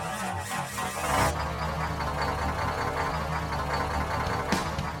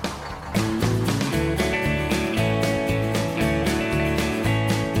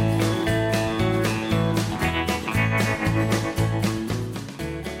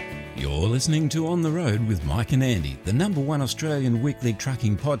You're listening to On the Road with Mike and Andy, the #1 Australian weekly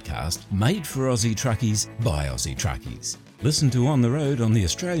trucking podcast made for Aussie truckies by Aussie truckies. Listen to On the Road on the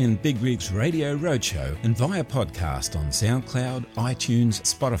Australian Big Rigs Radio Roadshow and via podcast on SoundCloud, iTunes,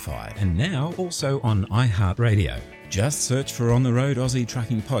 Spotify, and now also on iHeartRadio. Just search for On the Road Aussie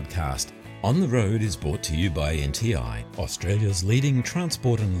Trucking Podcast. On the Road is brought to you by NTI, Australia's leading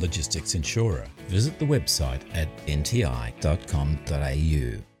transport and logistics insurer. Visit the website at nti.com.au.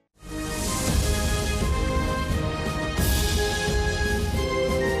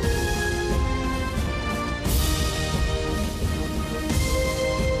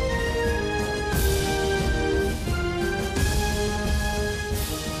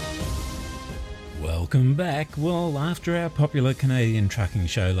 Welcome back. Well, after our popular Canadian trucking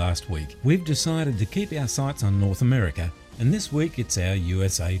show last week, we've decided to keep our sights on North America, and this week it's our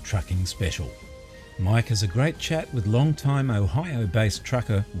USA trucking special. Mike has a great chat with long-time Ohio-based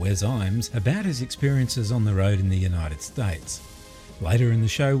trucker Wes Imes about his experiences on the road in the United States. Later in the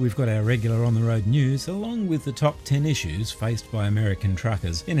show, we've got our regular on-the-road news, along with the top 10 issues faced by American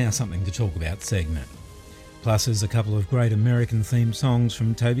truckers in our Something to Talk About segment. Plus, there's a couple of great American-themed songs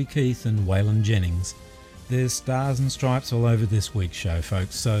from Toby Keith and Waylon Jennings. There's stars and stripes all over this week's show,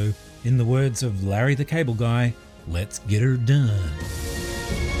 folks, so in the words of Larry the Cable Guy, let's get her done.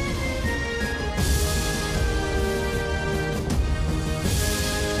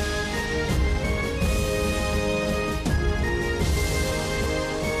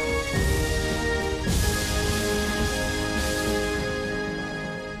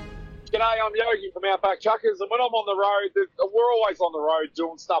 G'day, I'm Yogi from Outback Truckers, and when I'm on the road, we're always on the road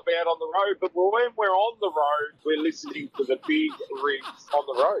doing stuff out on the road, but when we're on the road, we're listening to the Big Rigs on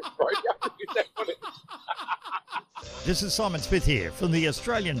the road, right? Is that what it is? This is Simon Smith here from the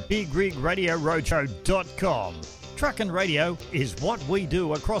Australian Big Rig Radio Roadshow.com. Trucking radio is what we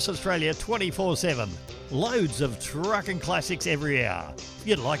do across Australia 24/7. Loads of trucking classics every hour. If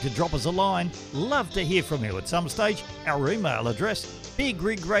you'd like to drop us a line, love to hear from you at some stage. Our email address,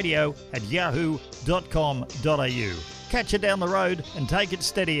 bigrigradio@yahoo.com.au. Catch you down the road and take it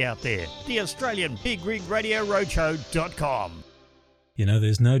steady out there. The Australian Big Rig Radio Roadshow.com. You know,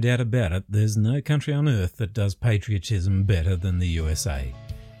 there's no doubt about it, there's no country on earth that does patriotism better than the USA.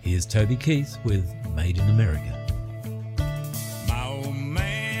 Here's Toby Keith with Made in America. My old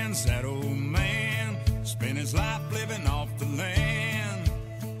man, sad old man, spent his life living off the land.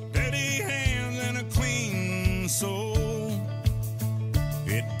 Dirty hands and a clean soul.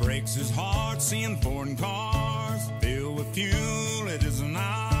 It breaks his heart seeing foreign cars filled with fuel it isn't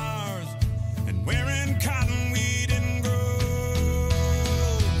ours, and wearing cotton we didn't grow.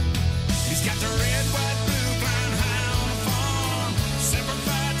 He's got the red, white, blue flying high on the farm, Semper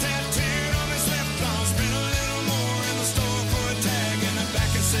Fi tattooed on his left arm. Spent a little more in the store for a tag, and the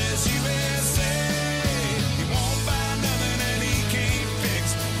back it says USA. He won't buy nothing that he can't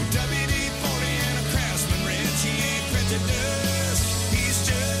fix. With WD-40 and a Craftsman wrench, he ain't prejudiced. He's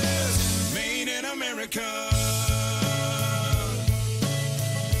just made in America.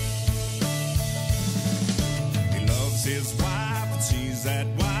 He loves his wife, and she's that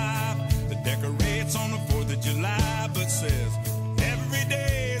wife that decorates on the 4th of July, but says every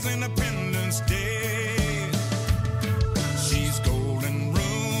day is Independence Day. She's golden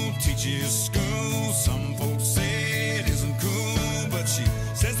rule, teaches school. Some folks say it isn't cool, but she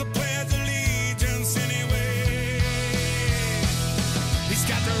says the Pledge of Allegiance anyway. He's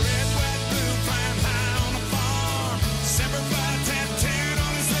got the red, white, blue flying high on the farm, Semper Fi tattooed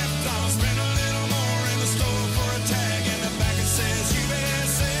on his left arm. Spent a little more in the store for a tag, and the back it says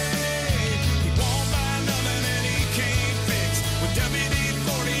USA. He won't buy nothing that he can't fix. With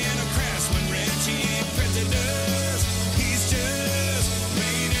WD-40 and a Craftsman wrench, he ain't prejudiced. He's just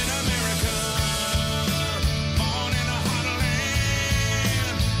made in America. Born in a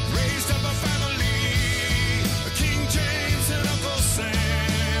heartland, raised up a family, King James and Uncle Sam.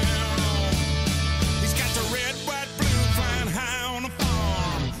 He's got the red, white, blue flying high on the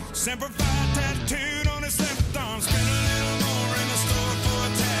farm, Semper Fi tattooed on his left arm. Spent a little more in the store for a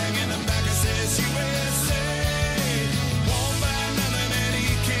tag, and the back it says USA. Won't buy nothing that he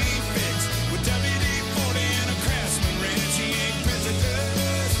can't fix. With WD-40 and a Craftsman wrench, he ain't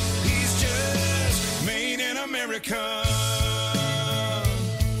prejudiced. He's just made in America.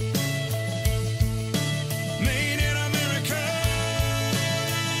 Made in America.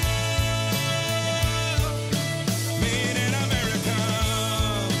 Made in America.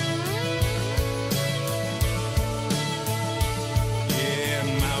 Yeah,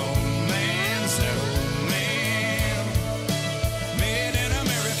 my old man, sad old man, made in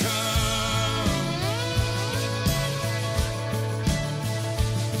America.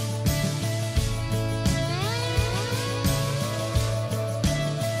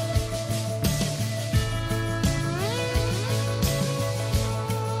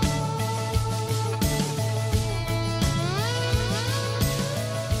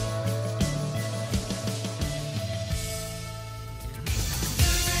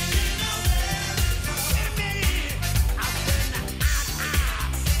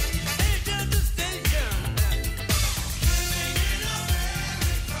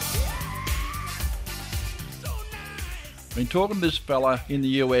 Been talking to this fella in the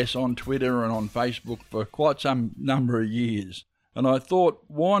US on Twitter and on Facebook for quite some number of years. And I thought,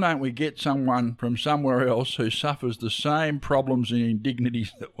 why don't we get someone from somewhere else who suffers the same problems and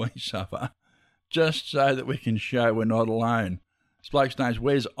indignities that we suffer, just so that we can show we're not alone. This bloke's name's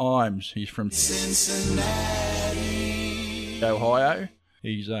Wes Imes. He's from Cincinnati, Ohio.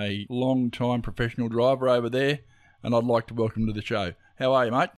 He's a long-time professional driver over there, and I'd like to welcome him to the show. How are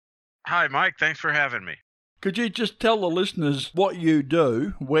you, mate? Hi, Mike. Thanks for having me. Could you just tell the listeners what you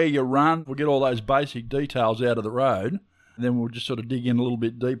do, where you run? We'll get all those basic details out of the road, and then we'll just sort of dig in a little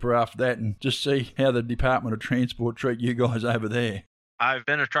bit deeper after that and just see how the Department of Transport treat you guys over there. I've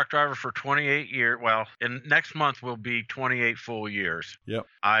been a truck driver for 28 years. Well, next month will be 28 full years. Yep.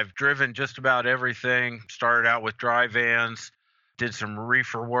 I've driven just about everything. Started out with dry vans, did some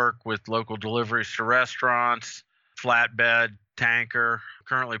reefer work with local deliveries to restaurants, flatbed, tanker,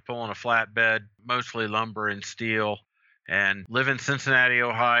 currently pulling a flatbed, mostly lumber and steel, and live in Cincinnati,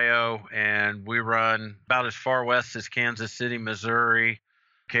 Ohio, and we run about as far west as Kansas City, Missouri,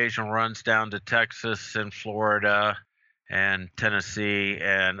 occasional runs down to Texas and Florida and Tennessee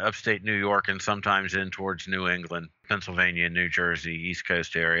and upstate New York, and sometimes in towards New England, Pennsylvania, New Jersey, East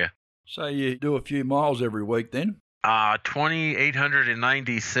Coast area. So you do a few miles every week then?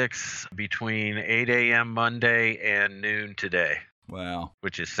 2,896 between 8 a.m. Monday and noon today. Wow.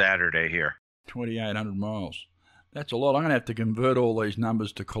 Which is Saturday here. 2,800 miles. That's a lot. I'm going to have to convert all these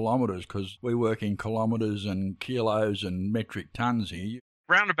numbers to kilometres because we work in kilometres and kilos and metric tonnes here.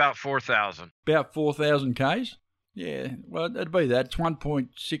 Round about 4,000. About 4,000 Ks? Yeah, well, it'd be that. It's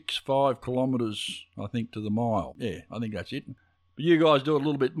 1.65 kilometres, I think, to the mile. Yeah, I think that's it. But you guys do it a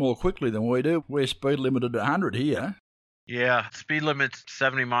little bit more quickly than we do. We're speed limited at 100 here. Yeah, speed limit's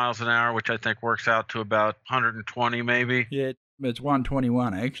 70 miles an hour, which I think works out to about 120 maybe. Yeah, it's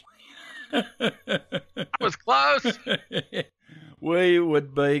 121 actually. I was close. We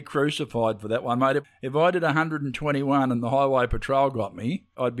would be crucified for that one, mate. If I did 121 and the highway patrol got me,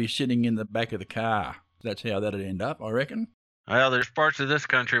 I'd be sitting in the back of the car. That's how that'd end up, I reckon. Well, there's parts of this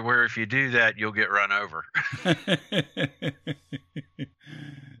country where if you do that, you'll get run over.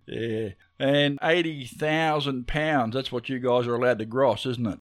 Yeah. And 80,000 pounds, that's what you guys are allowed to gross, isn't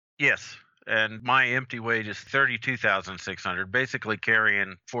it? Yes. And my empty weight is 32,600, basically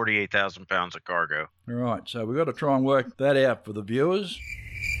carrying 48,000 pounds of cargo. All right. So we've got to try and work that out for the viewers.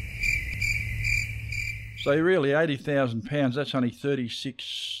 So really, 80,000 pounds, that's only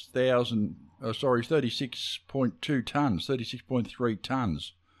 36.2 tonnes, 36.3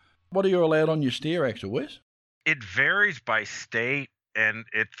 tonnes. What are you allowed on your steer axle, Wes? It varies by state, and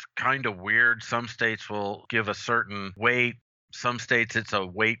it's kind of weird. Some states will give a certain weight. Some states it's a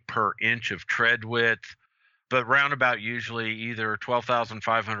weight per inch of tread width. But roundabout usually either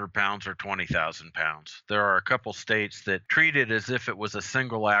 12,500 pounds or 20,000 pounds. There are a couple states that treat it as if it was a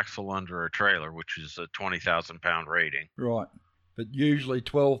single axle under a trailer, which is a 20,000 pound rating. Right. But usually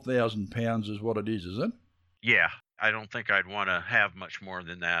 12,000 pounds is what it is it? Yeah. I don't think I'd want to have much more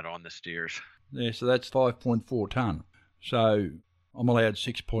than that on the steers. Yeah, so that's 5.4 tonne. So I'm allowed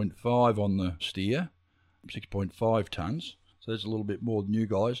 6.5 on the steer, 6.5 tonnes. So that's a little bit more than you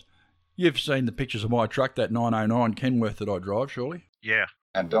guys. You've seen the pictures of my truck, that 909 Kenworth that I drive, surely? Yeah.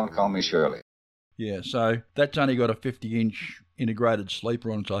 And don't call me Shirley. Yeah, so that's only got a 50-inch integrated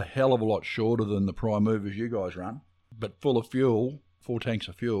sleeper on it. It's a hell of a lot shorter than the prime movers you guys run. But full of fuel, 4 tanks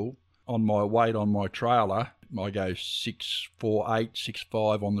of fuel, on my weight on my trailer, I go 6.48,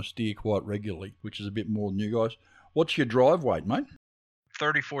 6.5 on the steer quite regularly, which is a bit more than you guys. What's your drive weight, mate?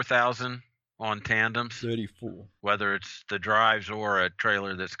 34,000 on tandems. 34. Whether it's the drives or a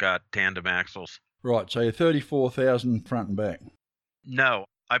trailer that's got tandem axles. Right, so you're 34,000 front and back. No,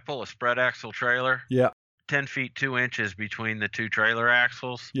 I pull a spread axle trailer. Yeah. 10 feet 2 inches between the two trailer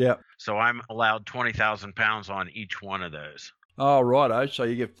axles. Yeah. So I'm allowed 20,000 pounds on each one of those. Oh, righto. So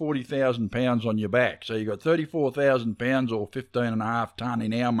you get 40,000 pounds on your back. So you got 34,000 pounds or 15.5 tonne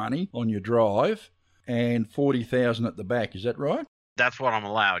in our money on your drive and 40,000 at the back. Is that right? That's what I'm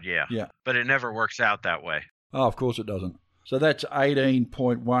allowed, yeah. Yeah. But it never works out that way. Oh, of course it doesn't. So that's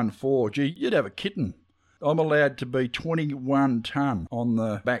 18.14. Gee, you'd have a kitten. I'm allowed to be 21 tonne on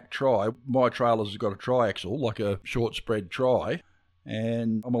the back tri. My trailer's got a triaxle, like a short spread tri,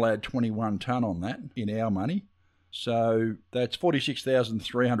 and I'm allowed 21 tonne on that in our money. So that's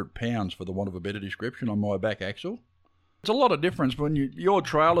 46,300 pounds, for the want of a better description, on my back axle. It's a lot of difference when your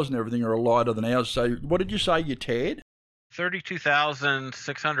trailers and everything are lighter than ours. So what did you say you tared?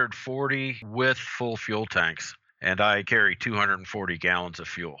 32,640 with full fuel tanks, and I carry 240 gallons of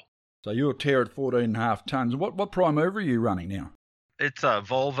fuel. So you'll tear at 14.5 tonnes. What prime mover are you running now? It's a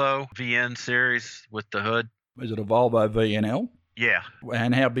Volvo VN series with the hood. Is it a Volvo VNL? Yeah.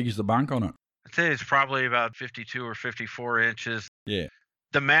 And how big is the bunk on it? I'd say it's probably about 52 or 54 inches. Yeah.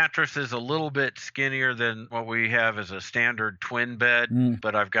 The mattress is a little bit skinnier than what we have as a standard twin bed,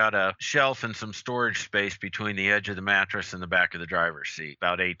 but I've got a shelf and some storage space between the edge of the mattress and the back of the driver's seat,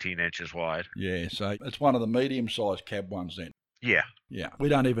 about 18 inches wide. Yeah, so it's one of the medium-sized cab ones then. Yeah. Yeah. We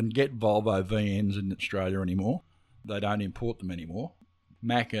don't even get Volvo VNs in Australia anymore. They don't import them anymore.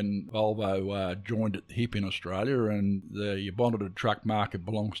 Mack and Volvo joined at the hip in Australia, and the bonneted truck market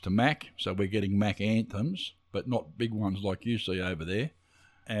belongs to Mack, so we're getting Mack Anthems, but not big ones like you see over there.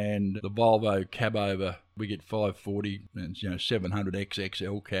 And the Volvo cab over, we get 540 and 700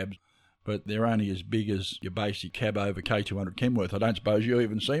 XXL cabs, but they're only as big as your basic cab over K200 Kenworth. I don't suppose you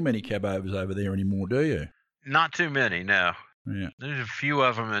even see many cab overs over there anymore, do you? Not too many, no. Yeah. There's a few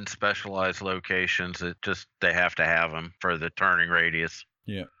of them in specialized locations that just they have to have them for the turning radius.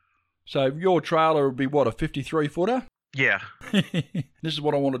 Yeah. So your trailer would be what, a 53-footer? Yeah. This is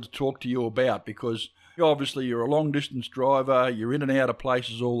what I wanted to talk to you about, because obviously you're a long-distance driver, you're in and out of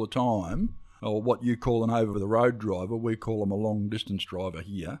places all the time, or what you call an over-the-road driver. We call them a long-distance driver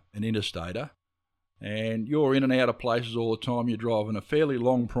here, an interstater. And you're in and out of places all the time. You're driving a fairly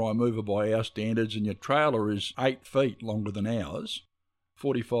long prime mover by our standards, and your trailer is 8 feet longer than ours.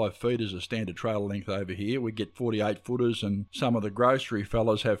 45 feet is a standard trailer length over here. We get 48 footers, and some of the grocery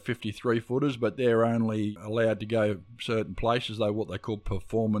fellas have 53 footers, but they're only allowed to go certain places. They're what they call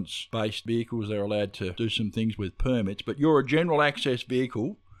performance-based vehicles. They're allowed to do some things with permits, but you're a general access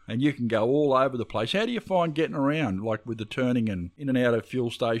vehicle, and you can go all over the place. How do you find getting around, like with the turning and in and out of fuel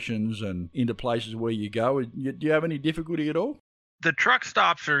stations and into places where you go? Do you have any difficulty at all? The truck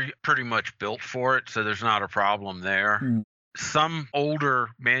stops are pretty much built for it, so there's not a problem there. Some older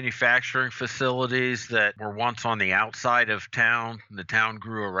manufacturing facilities that were once on the outside of town, the town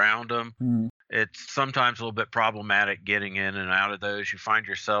grew around them. It's sometimes a little bit problematic getting in and out of those. You find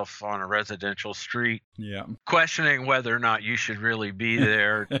yourself on a residential street, questioning whether or not you should really be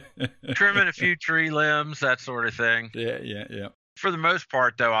there, trimming a few tree limbs, that sort of thing. Yeah. For the most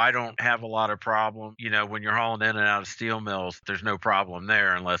part, though, I don't have a lot of problem. When you're hauling in and out of steel mills, there's no problem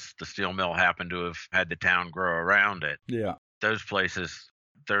there unless the steel mill happened to have had the town grow around it. Yeah. Those places,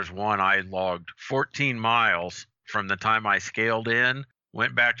 there's one I logged 14 miles from the time I scaled in,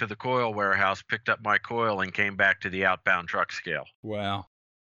 went back to the coil warehouse, picked up my coil, and came back to the outbound truck scale. Wow.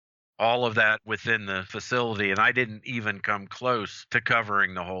 All of that within the facility, and I didn't even come close to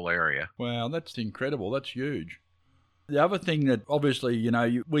covering the whole area. Wow, that's incredible. That's huge. The other thing that obviously,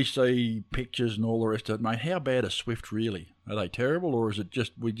 we see pictures and all the rest of it, mate, how bad are Swift really? Are they terrible, or is it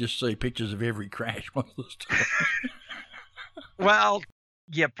just we just see pictures of every crash most of the time? Well,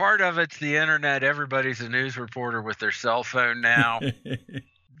 yeah, part of it's the internet. Everybody's a news reporter with their cell phone now.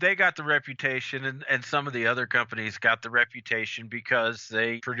 They got the reputation, and some of the other companies got the reputation because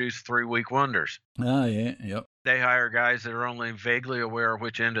they produce 3-week wonders. Oh, yeah, yep. They hire guys that are only vaguely aware of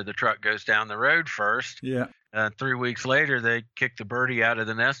which end of the truck goes down the road first. Yeah. 3 weeks later, they kick the birdie out of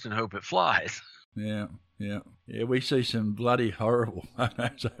the nest and hope it flies. Yeah, we see some bloody horrible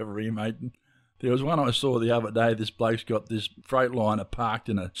photos over here, mate. There was one I saw the other day. This bloke's got this Freightliner parked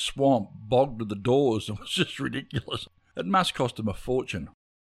in a swamp, bogged to the doors. It was just ridiculous. It must cost him a fortune.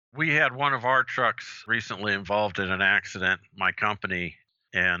 We had one of our trucks recently involved in an accident, my company,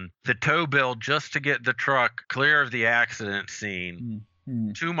 and the tow bill just to get the truck clear of the accident scene,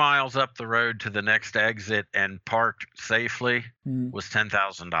 2 miles up the road to the next exit and parked safely, was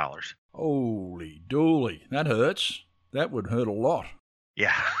 $10,000. Holy dooly. That hurts. That would hurt a lot.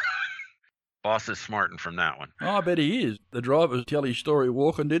 Yeah. Boss is smarting from that one. Oh, I bet he is. The driver tell his story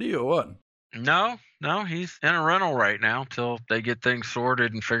walking, did he, or what? No, he's in a rental right now till they get things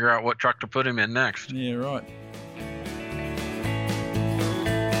sorted and figure out what truck to put him in next. Yeah, right.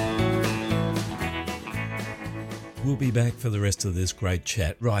 We'll be back for the rest of this great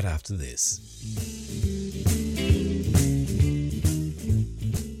chat right after this.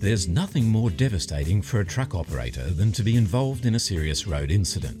 There's nothing more devastating for a truck operator than to be involved in a serious road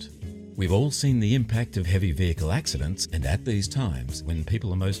incident. We've all seen the impact of heavy vehicle accidents, and at these times, when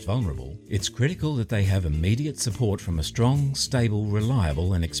people are most vulnerable, it's critical that they have immediate support from a strong, stable,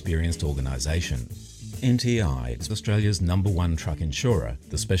 reliable and experienced organisation. NTI is Australia's #1 truck insurer,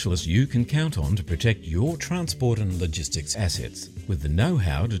 the specialist you can count on to protect your transport and logistics assets, with the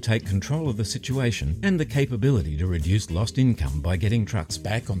know-how to take control of the situation and the capability to reduce lost income by getting trucks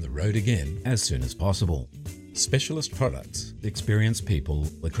back on the road again as soon as possible. Specialist products, experienced people,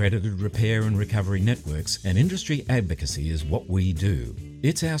 accredited repair and recovery networks, and industry advocacy is what we do.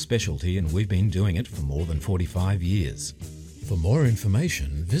 It's our specialty, and we've been doing it for more than 45 years. For more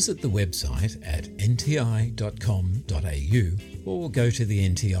information, visit the website at nti.com.au or go to the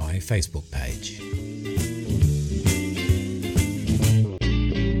NTI Facebook page.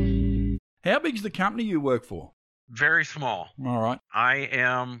 How big's the company you work for? Very small. All right. I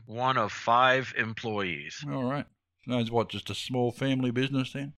am one of 5 employees. All right. So it's what, just a small family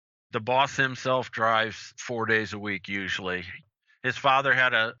business then? The boss himself drives 4 days a week usually. His father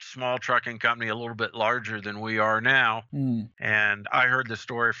had a small trucking company a little bit larger than we are now. And I heard the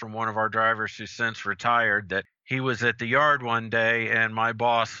story from one of our drivers who's since retired that he was at the yard one day and my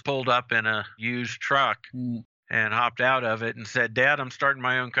boss pulled up in a used truck and hopped out of it and said, "Dad, I'm starting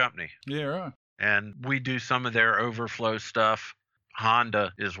my own company." Yeah, right. And we do some of their overflow stuff.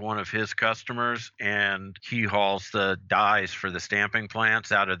 Honda is one of his customers, and he hauls the dies for the stamping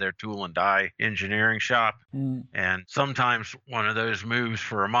plants out of their tool and die engineering shop. And sometimes one of those moves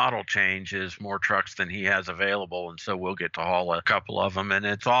for a model change is more trucks than he has available, and so we'll get to haul a couple of them, and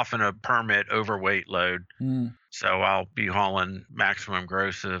it's often a permit overweight load. So I'll be hauling maximum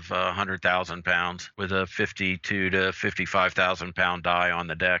gross of 100,000 pounds with a 52 to 55,000 pound die on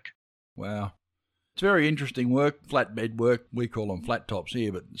the deck. Wow. It's very interesting work, flatbed work. We call them flat tops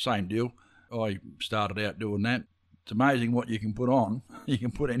here, but same deal. I started out doing that. It's amazing what you can put on. You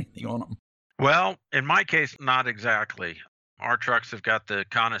can put anything on them. Well, in my case, not exactly. Our trucks have got the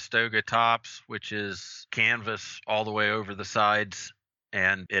Conestoga tops, which is canvas all the way over the sides,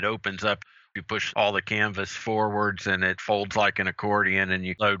 and it opens up. You push all the canvas forwards and it folds like an accordion and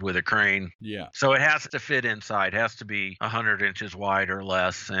you load with a crane. Yeah. So it has to fit inside. It has to be 100 inches wide or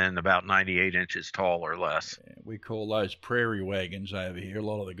less and about 98 inches tall or less. We call those prairie wagons over here. A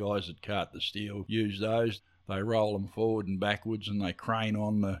lot of the guys that cart the steel use those. They roll them forward and backwards and they crane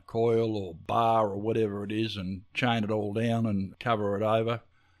on the coil or bar or whatever it is and chain it all down and cover it over.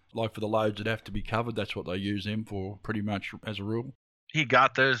 Like for the loads that have to be covered, that's what they use them for pretty much as a rule. He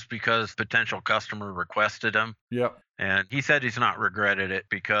got those because potential customer requested them. Yep. And he said he's not regretted it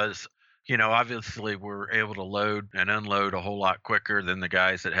because, you know, obviously we're able to load and unload a whole lot quicker than the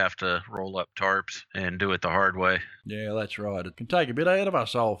guys that have to roll up tarps and do it the hard way. Yeah, that's right. It can take a bit out of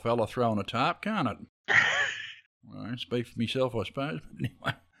us, old fella, throwing a tarp, can't it? Well, I don't speak for myself, I suppose. But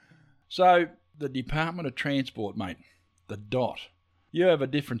anyway. So, the Department of Transport, mate, the DOT. You have a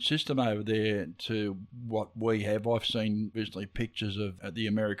different system over there to what we have. I've seen recently pictures of the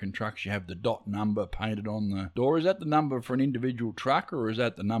American trucks. You have the DOT number painted on the door. Is that the number for an individual truck or is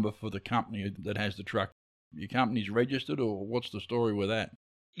that the number for the company that has the truck? Your company's registered or what's the story with that?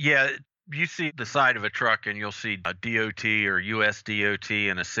 Yeah, you see the side of a truck and you'll see a DOT or US DOT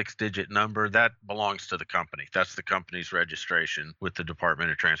and a 6-digit number. That belongs to the company. That's the company's registration with the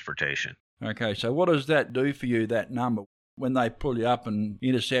Department of Transportation. Okay, so what does that do for you, that number? When they pull you up and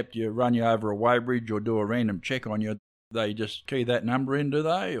intercept you, run you over a weighbridge or do a random check on you, they just key that number in, do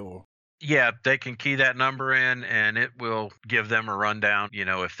they? Or yeah, they can key that number in and it will give them a rundown, you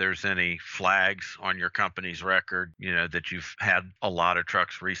know, if there's any flags on your company's record, you know, that you've had a lot of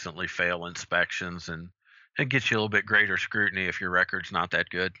trucks recently fail inspections, and it gets you a little bit greater scrutiny if your record's not that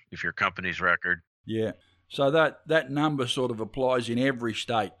good, if your company's record. Yeah. So that number sort of applies in every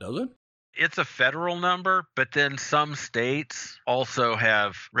state, does it? It's a federal number, but then some states also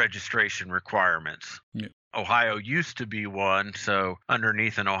have registration requirements. Yeah. Ohio used to be one, so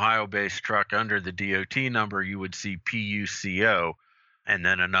underneath an Ohio-based truck under the DOT number, you would see PUCO, and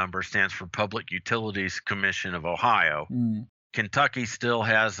then a number stands for Public Utilities Commission of Ohio. Kentucky still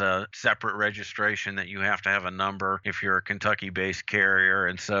has a separate registration that you have to have a number if you're a Kentucky-based carrier,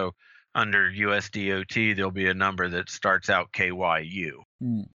 and so under US DOT, there'll be a number that starts out KYU.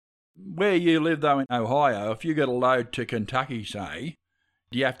 Where you live, though, in Ohio, if you get a load to Kentucky, say,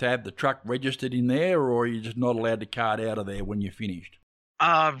 do you have to have the truck registered in there, or are you just not allowed to cart out of there when you're finished?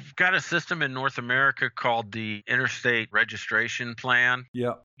 I've got a system in North America called the Interstate Registration Plan.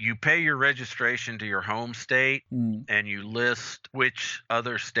 Yeah. You pay your registration to your home state, and you list which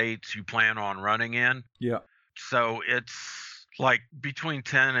other states you plan on running in. Yeah. So it's like between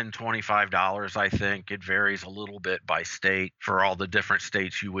 $10 and $25, I think. It varies a little bit by state for all the different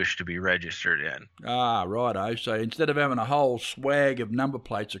states you wish to be registered in. Ah, righto. So instead of having a whole swag of number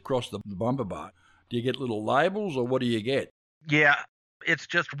plates across the bumper bar, do you get little labels or what do you get? Yeah, it's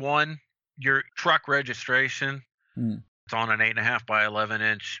just one. Your truck registration. It's on an 8.5 by 11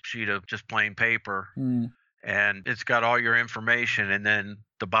 inch sheet of just plain paper. And it's got all your information. And then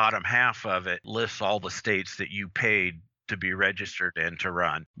the bottom half of it lists all the states that you paid to be registered and to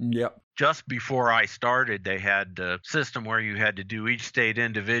run. Yep. Just before I started, they had the system where you had to do each state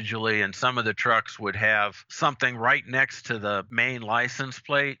individually, and some of the trucks would have something right next to the main license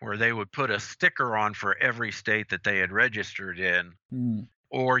plate where they would put a sticker on for every state that they had registered in. Mm.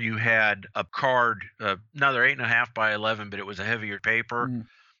 Or you had a card, another 8.5 by 11, but it was a heavier paper. Mm.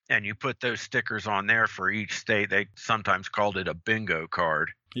 And you put those stickers on there for each state. They sometimes called it a bingo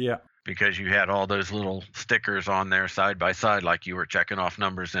card. Yeah. Because you had all those little stickers on there side by side like you were checking off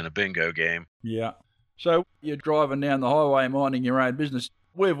numbers in a bingo game. Yeah. So you're driving down the highway minding your own business.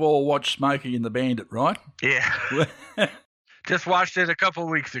 We've all watched Smokey and the Bandit, right? Yeah. Just watched it a couple of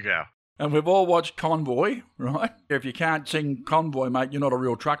weeks ago. And we've all watched Convoy, right? If you can't sing Convoy, mate, you're not a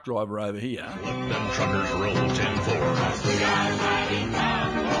real truck driver over here. Let them truckers roll 10-4.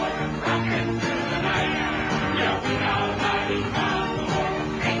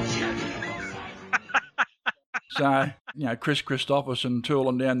 So, Chris Christopherson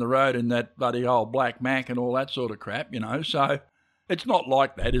tooling down the road in that bloody old Black Mac and all that sort of crap, So it's not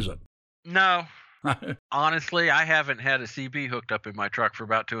like that, is it? No. Honestly, I haven't had a CB hooked up in my truck for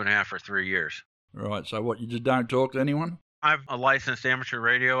about 2.5 or 3 years. Right. So what, you just don't talk to anyone? I'm a licensed amateur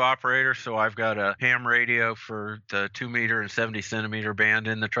radio operator, so I've got a ham radio for the 2 meter and 70 centimeter band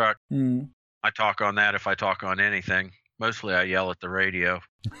in the truck. Mm. I talk on that if I talk on anything. Mostly I yell at the radio.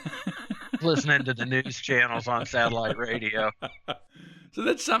 Listening to the news channels on satellite radio. So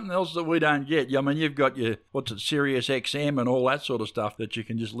that's something else that we don't get. I mean, you've got your, Sirius XM and all that sort of stuff that you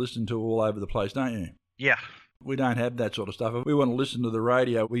can just listen to all over the place, don't you? Yeah. We don't have that sort of stuff. If we want to listen to the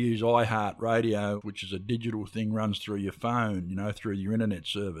radio, we use iHeart Radio, which is a digital thing, runs through your phone, through your internet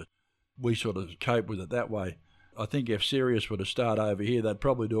service. We sort of cope with it that way. I think if Sirius were to start over here, they'd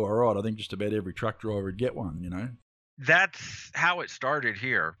probably do all right. I think just about every truck driver would get one, That's how it started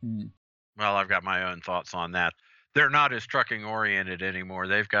here. Mm. Well, I've got my own thoughts on that. They're not as trucking oriented anymore.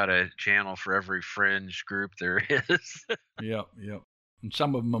 They've got a channel for every fringe group there is. Yep. And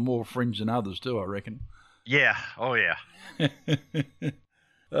some of them are more fringe than others too, I reckon. Yeah. Oh, yeah.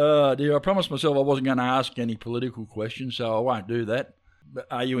 Dear, I promised myself I wasn't going to ask any political questions, so I won't do that. But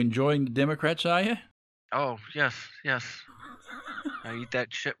are you enjoying the Democrats, are you? Oh, yes. I eat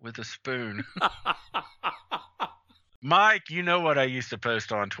that shit with a spoon. Mike, you know what I used to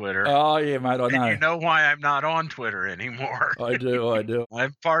post on Twitter. Oh, yeah, mate, I know. And you know why I'm not on Twitter anymore. I do.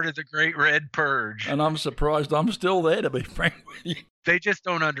 I'm part of the Great Red Purge. And I'm surprised I'm still there, to be frank with you. They just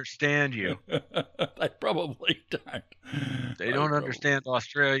don't understand you. They probably don't. They don't understand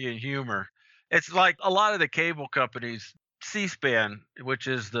Australian humor. It's like a lot of the cable companies, C-SPAN, which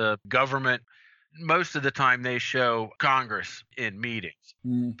is the government, most of the time they show Congress in meetings.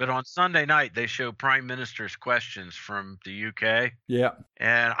 Mm. But on Sunday night, they show Prime Minister's questions from the UK. Yeah.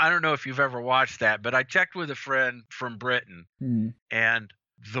 And I don't know if you've ever watched that, but I checked with a friend from Britain. Mm. And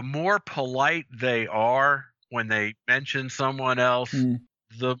the more polite they are when they mention someone else,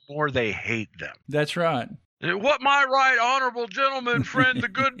 the more they hate them. That's right. What my right honorable gentleman friend, the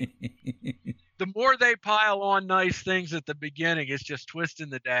good... The more they pile on nice things at the beginning, it's just twisting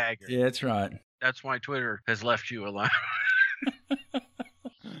the dagger. Yeah, that's right. That's why Twitter has left you alone.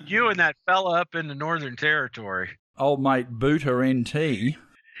 You and that fella up in the Northern Territory. Old mate Booter NT.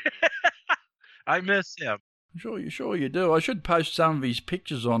 I miss him. Sure you do. I should post some of his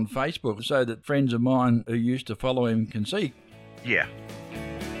pictures on Facebook so that friends of mine who used to follow him can see. Yeah.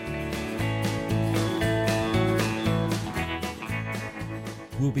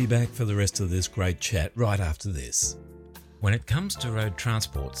 We'll be back for the rest of this great chat right after this. When it comes to road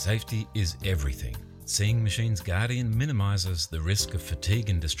transport, safety is everything. Seeing Machines Guardian minimises the risk of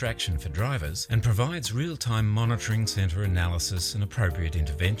fatigue and distraction for drivers and provides real-time monitoring, centre analysis and appropriate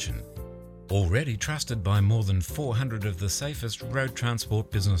intervention. Already trusted by more than 400 of the safest road transport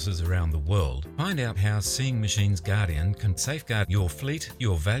businesses around the world, find out how Seeing Machines Guardian can safeguard your fleet,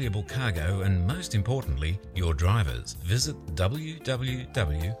 your valuable cargo and, most importantly, your drivers. Visit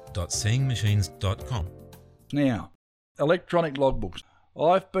www.seeingmachines.com. Now, electronic logbooks.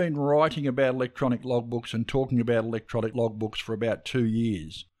 I've been writing about electronic logbooks and talking about electronic logbooks for about 2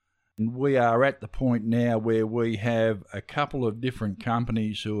 years. And we are at the point now where we have a couple of different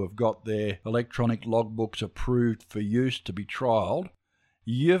companies who have got their electronic logbooks approved for use to be trialled.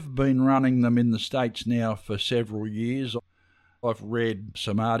 You've been running them in the States now for several years. I've read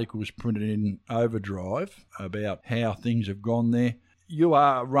some articles printed in Overdrive about how things have gone there. You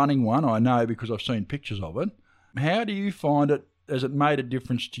are running one, I know, because I've seen pictures of it. How do you find it? Has it made a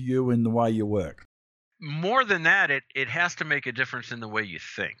difference to you in the way you work? More than that, it has to make a difference in the way you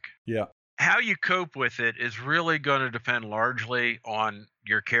think. Yeah. How you cope with it is really going to depend largely on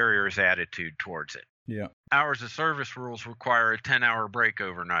your carrier's attitude towards it. Yeah. Hours of service rules require a 10-hour break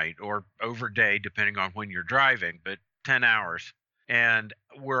overnight or overday, depending on when you're driving, but 10 hours. And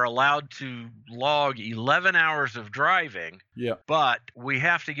we're allowed to log 11 hours of driving, Yeah. but we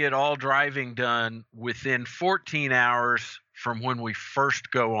have to get all driving done within 14 hours from when we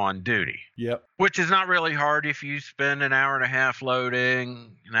first go on duty. Yep. Which is not really hard if you spend an hour and a half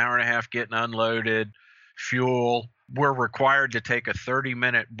loading, an hour and a half getting unloaded, fuel. We're required to take a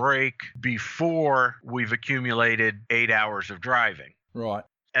 30-minute break before we've accumulated 8 hours of driving. Right.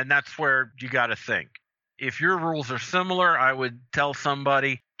 And that's where you got to think. If your rules are similar, I would tell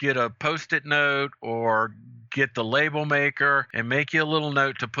somebody, get a Post-it note or get the label maker and make you a little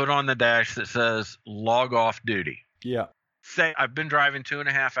note to put on the dash that says log off duty. Yeah. Say I've been driving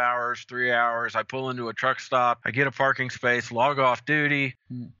 2.5 hours, 3 hours. I pull into a truck stop. I get a parking space, log off duty,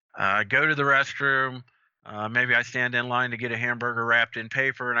 go to the restroom. Maybe I stand in line to get a hamburger wrapped in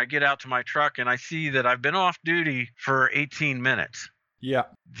paper, and I get out to my truck and I see that I've been off duty for 18 minutes. Yeah.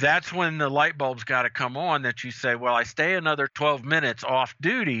 That's when the light bulb's got to come on that you say, well, I stay another 12 minutes off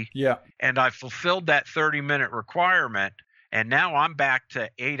duty, Yeah. and I fulfilled that 30-minute requirement, and now I'm back to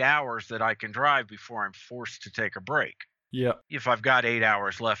 8 hours that I can drive before I'm forced to take a break. Yeah. If I've got 8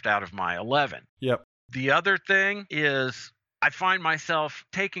 hours left out of my 11. Yep. The other thing is I find myself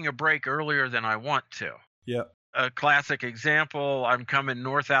taking a break earlier than I want to. Yep. A classic example, I'm coming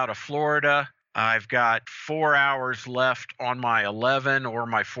north out of Florida. I've got 4 hours left on my 11 or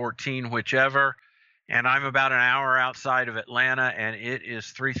my 14, whichever, and I'm about an hour outside of Atlanta, and it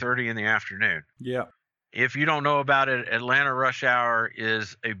is 3:30 in the afternoon. Yeah. If you don't know about it, Atlanta rush hour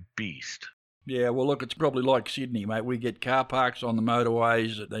is a beast. Yeah, well, look, it's probably like Sydney, mate. We get car parks on the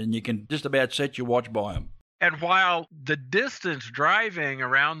motorways, and you can just about set your watch by them. And while the distance driving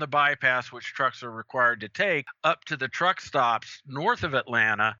around the bypass, which trucks are required to take, up to the truck stops north of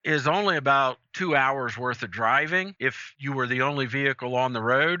Atlanta is only about 2 hours worth of driving if you were the only vehicle on the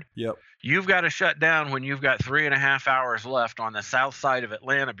road. Yep. You've got to shut down when you've got 3.5 hours left on the south side of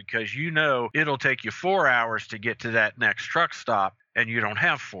Atlanta because you know it'll take you 4 hours to get to that next truck stop, and you don't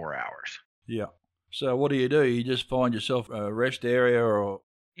have 4 hours. Yeah. So what do? You just find yourself a rest area or...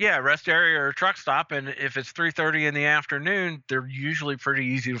 Yeah, rest area or truck stop, and if it's 3:30 in the afternoon, they're usually pretty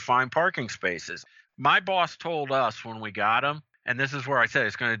easy to find parking spaces. My boss told us when we got them, and this is where I said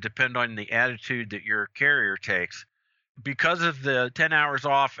it's going to depend on the attitude that your carrier takes. Because of the 10 hours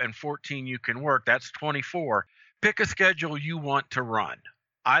off and 14 you can work, that's 24. Pick a schedule you want to run.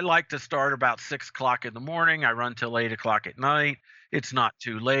 I like to start about 6 o'clock in the morning. I run till 8 o'clock at night. It's not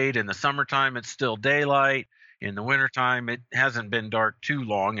too late. In the summertime, it's still daylight. In the wintertime, it hasn't been dark too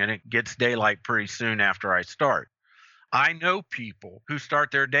long, and it gets daylight pretty soon after I start. I know people who start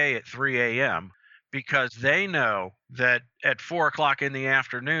their day at 3 a.m. because they know that at 4 o'clock in the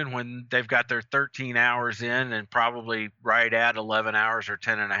afternoon, when they've got their 13 hours in and probably right at 11 hours or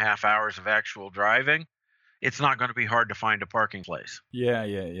 10 and a half hours of actual driving, it's not going to be hard to find a parking place. Yeah.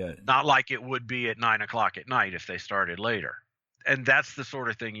 Not like it would be at 9 o'clock at night if they started later. And that's the sort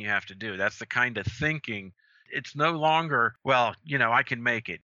of thing you have to do. That's the kind of thinking. It's no longer, well, I can make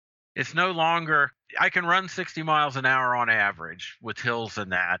it. It's no longer, I can run 60 miles an hour on average with hills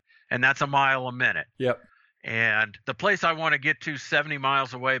and that's a mile a minute. Yep. And the place I want to get to 70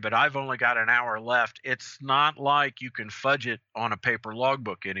 miles away, but I've only got an hour left. It's not like you can fudge it on a paper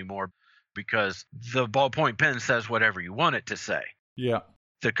logbook anymore because the ballpoint pen says whatever you want it to say. Yeah.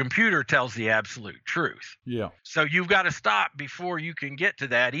 The computer tells the absolute truth. Yeah. So you've got to stop before you can get to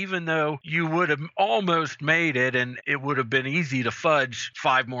that, even though you would have almost made it and it would have been easy to fudge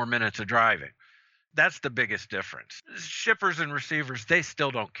 5 more minutes of driving. That's the biggest difference. Shippers and receivers, they still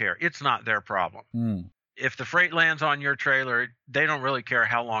don't care. It's not their problem. If the freight lands on your trailer, they don't really care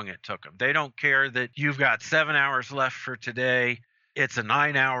how long it took them. They don't care that you've got 7 hours left for today. It's a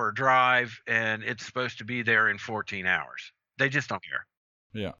 9-hour drive and it's supposed to be there in 14 hours. They just don't care.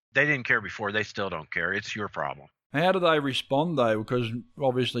 Yeah. They didn't care before. They still don't care. It's your problem. How do they respond, though? Because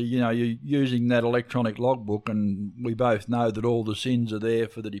obviously, you're using that electronic logbook, and we both know that all the sins are there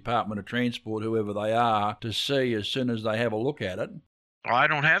for the Department of Transport, whoever they are, to see as soon as they have a look at it. Well, I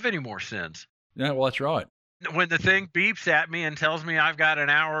don't have any more sins. Yeah, well, that's right. When the thing beeps at me and tells me I've got an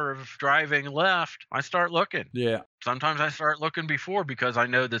hour of driving left, I start looking. Yeah. Sometimes I start looking before because I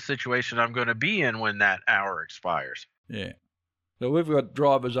know the situation I'm going to be in when that hour expires. Yeah. So we've got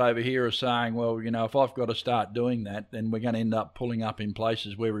drivers over here who are saying, well, if I've got to start doing that, then we're going to end up pulling up in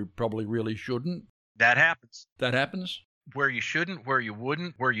places where we probably really shouldn't. That happens. That happens? Where you shouldn't, where you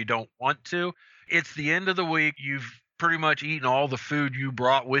wouldn't, where you don't want to. It's the end of the week. You've pretty much eaten all the food you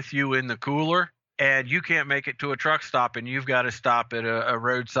brought with you in the cooler, and you can't make it to a truck stop, and you've got to stop at a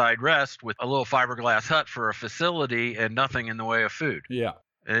roadside rest with a little fiberglass hut for a facility and nothing in the way of food. Yeah.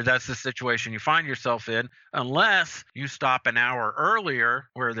 And that's the situation you find yourself in, unless you stop an hour earlier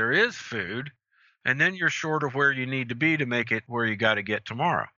where there is food, and then you're short of where you need to be to make it where you got to get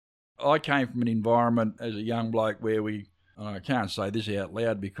tomorrow. I came from an environment as a young bloke where we, and I can't say this out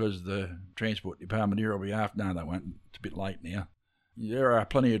loud because the Transport Department here will be after. No, they won't. It's a bit late now. There are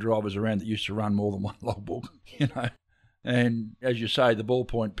plenty of drivers around that used to run more than one logbook, you know. And as you say, the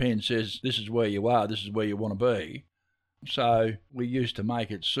ballpoint pen says this is where you are, this is where you want to be. So we used to make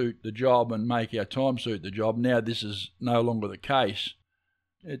it suit the job and make our time suit the job. Now this is no longer the case.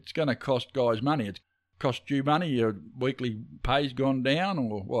 It's going to cost guys money. It's cost you money. Your weekly pay's gone down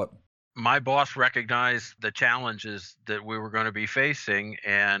or what? My boss recognized the challenges that we were going to be facing,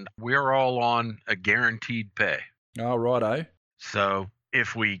 and we're all on a guaranteed pay. Oh, righto. So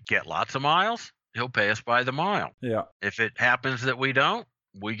if we get lots of miles, he'll pay us by the mile. Yeah. If it happens that we don't,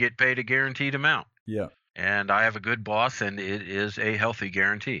 we get paid a guaranteed amount. Yeah. And I have a good boss, and it is a healthy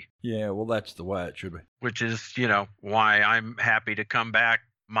guarantee. Yeah, well, that's the way it should be. Which is, why I'm happy to come back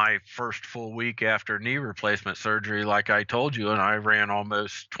my first full week after knee replacement surgery, like I told you, and I ran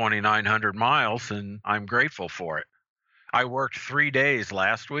almost 2,900 miles, and I'm grateful for it. I worked 3 days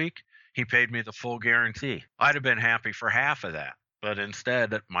last week. He paid me the full guarantee. I'd have been happy for half of that, but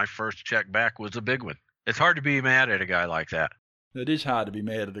instead, my first check back was a big one. It's hard to be mad at a guy like that. It is hard to be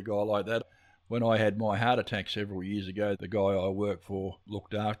mad at a guy like that. When I had my heart attack several years ago, the guy I worked for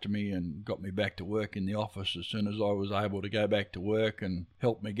looked after me and got me back to work in the office as soon as I was able to go back to work and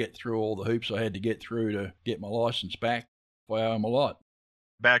helped me get through all the hoops I had to get through to get my licence back. I owe him a lot.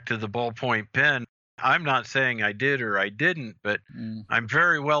 Back to the ballpoint pen, I'm not saying I did or I didn't, but I'm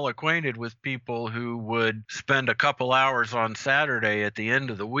very well acquainted with people who would spend a couple hours on Saturday at the end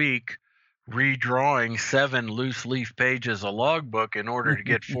of the week redrawing 7 loose leaf pages of logbook in order to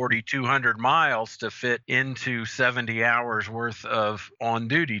get 4,200 miles to fit into 70 hours worth of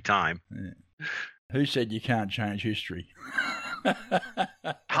on-duty time. Yeah. Who said you can't change history?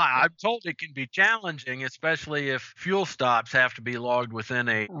 I'm told it can be challenging, especially if fuel stops have to be logged within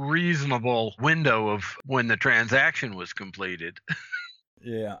a reasonable window of when the transaction was completed.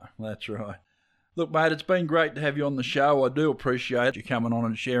 Yeah, that's right. Look, mate, it's been great to have you on the show. I do appreciate you coming on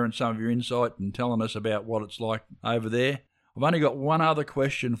and sharing some of your insight and telling us about what it's like over there. I've only got one other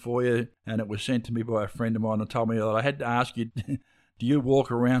question for you, and it was sent to me by a friend of mine and told me that I had to ask you, do you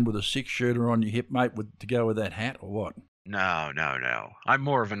walk around with a 6-shooter on your hip, mate, to go with that hat or what? No. I'm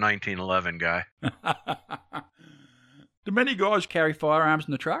more of a 1911 guy. Do many guys carry firearms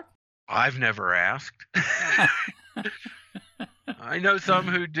in the truck? I've never asked. I know some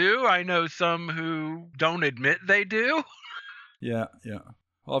who do. I know some who don't admit they do. Yeah.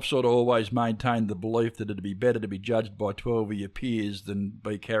 I've sort of always maintained the belief that it'd be better to be judged by 12 of your peers than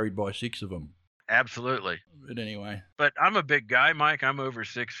be carried by 6 of them. Absolutely. But anyway. But I'm a big guy, Mike. I'm over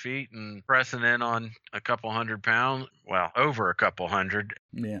 6 feet and pressing in on a couple 100 pounds. Well, over a couple 100.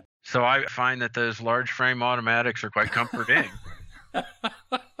 Yeah. So I find that those large frame automatics are quite comforting.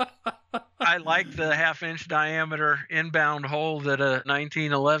 I like the 1/2-inch diameter inbound hole that a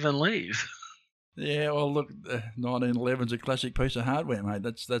 1911 leaves. Yeah, well, look, 1911's a classic piece of hardware, mate.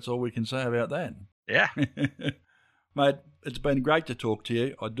 That's all we can say about that. Yeah. Mate, it's been great to talk to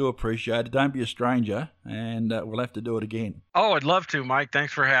you. I do appreciate it. Don't be a stranger, and we'll have to do it again. Oh, I'd love to, Mike.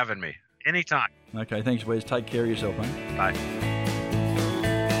 Thanks for having me. Anytime. Okay, thanks, Wes. Take care of yourself, mate. Bye.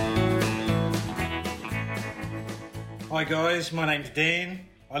 Hi, guys. My name's Dan.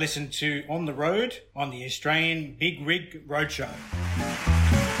 I listen to On the Road on the Australian Big Rig Roadshow.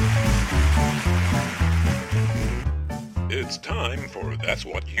 It's time for That's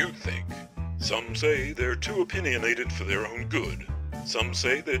What You Think. Some say they're too opinionated for their own good. Some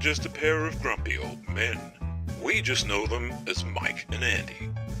say they're just a pair of grumpy old men. We just know them as Mike and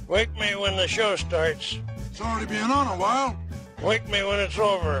Andy. Wake me when the show starts. It's already been on a while. Wake me when it's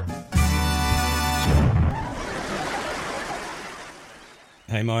over.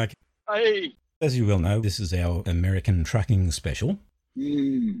 Hey, Mike. Hey. As you well know, this is our American trucking special.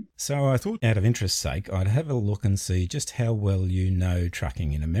 So I thought, out of interest's sake, I'd have a look and see just how well you know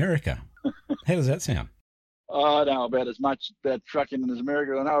trucking in America. How does that sound? I know about as much about trucking in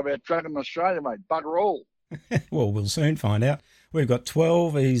America as I know about trucking in Australia, mate. Bugger all. Well, we'll soon find out. We've got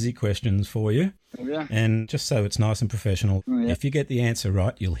 12 easy questions for you. Yeah. And just so it's nice and professional, if you get the answer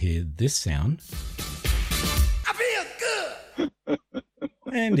right, you'll hear this sound. I feel good.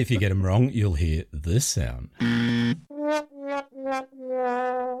 And if you get them wrong, you'll hear this sound.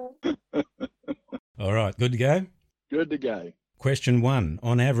 All right, good to go? Good to go. Question 1.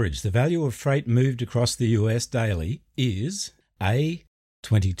 On average, the value of freight moved across the US daily is A,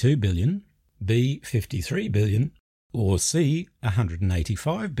 22 billion, B, 53 billion, or C,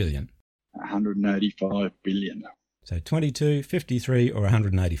 185 billion? 185 billion. So 22, 53 or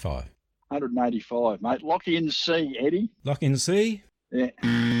 185? 185, mate. Lock in C, Eddie. Lock in C? Yeah.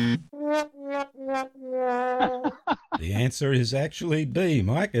 The answer is actually B,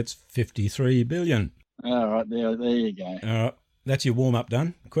 Mike. It's 53 billion. All right, there you go. All right, that's your warm-up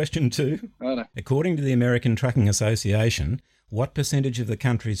done. Question 2. Righto. According to the American Trucking Association, what percentage of the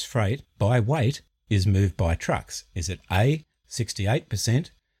country's freight by weight is moved by trucks? Is it A, 68%,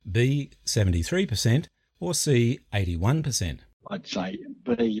 B, 73%, or C, 81%? I'd say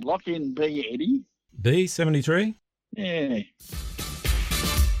B. Lock in B, Eddie. B, 73? Yeah.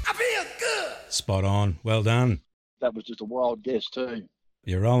 I feel good. Spot on. Well done. That was just a wild guess too.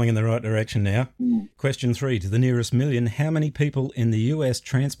 You're rolling in the right direction now. Question 3. To the nearest million, how many people in the US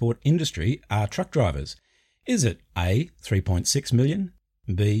transport industry are truck drivers? Is it A, 3.6 million,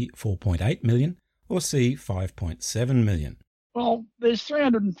 B, 4.8 million, or C, 5.7 million? Well, there's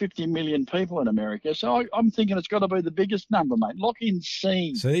 350 million people in America, so I'm thinking it's got to be the biggest number, mate. Lock in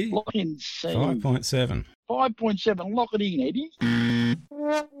C. C? Lock in C. 5.7. 5.7. Lock it in, Eddie.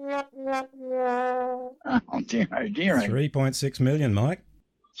 Oh, dear, oh, dear. 3.6 million, Mike.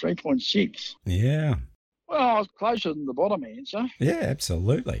 3.6. Yeah. Well, I was closer than the bottom answer. Yeah,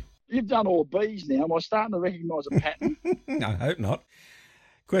 absolutely. You've done all B's now. Am I starting to recognise a pattern? I hope not.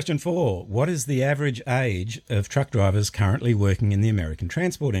 Question 4. What is the average age of truck drivers currently working in the American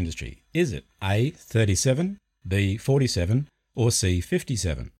transport industry? Is it A, 37, B, 47, or C,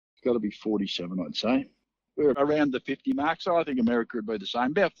 57? It's got to be 47, I'd say. We're around the 50 mark, so I think America would be the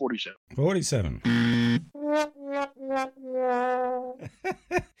same, about 47. 47.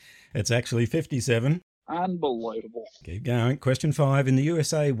 It's actually 57. Unbelievable. Keep going. Question 5. In the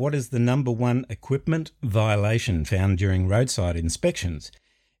USA, what is the number one equipment violation found during roadside inspections?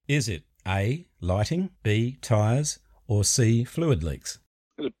 Is it A, lighting, B, tyres, or C, fluid leaks?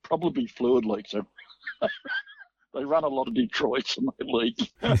 It'd probably be fluid leaks. They run a lot of Detroits and they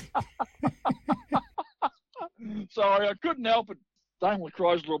leak. Sorry, I couldn't help it. Daimler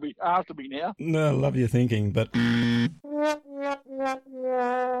Chrysler will be after me now. No, I love your thinking, but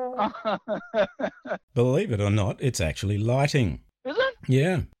believe it or not, it's actually lighting. Is it?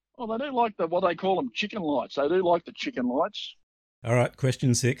 Yeah. Well, they do like what they call them, chicken lights. They do like the chicken lights. All right,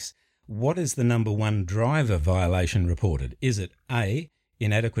 question 6. What is the number one driver violation reported? Is it A,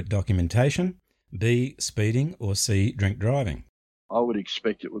 inadequate documentation, B, speeding, or C, drink driving? I would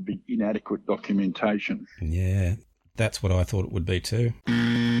expect it would be inadequate documentation. Yeah, that's what I thought it would be too.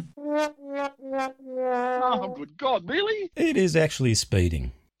 Oh, good God, really? It is actually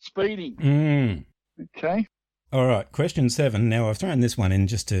speeding. Speeding. Okay. All right, question 7. Now, I've thrown this one in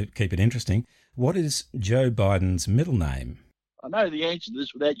just to keep it interesting. What is Joe Biden's middle name? I know the answer to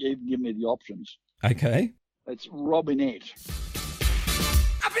this without you even giving me the options. Okay. It's Robinette.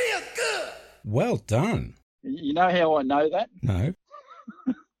 I feel good. Well done. You know how I know that? No.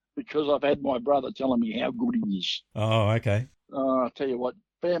 Because I've had my brother telling me how good he is. Oh, okay. I'll tell you what.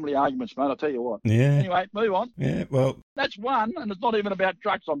 Family arguments, mate, I'll tell you what. Yeah. Anyway, move on. Yeah, well. That's one, and it's not even about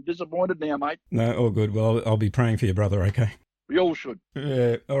trucks. I'm disappointed now, mate. No, all good. Well, I'll be praying for your brother, okay? We all should.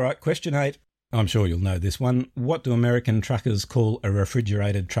 All right, question 8. I'm sure you'll know this one. What do American truckers call a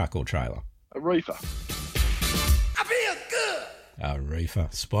refrigerated truck or trailer? A reefer. I feel good. A reefer.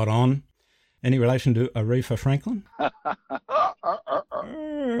 Spot on. Any relation to Aretha Franklin? All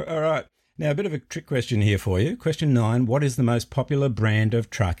right. Now, a bit of a trick question here for you. Question 9. What is the most popular brand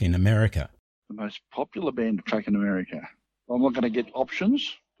of truck in America? The most popular brand of truck in America. I'm not going to get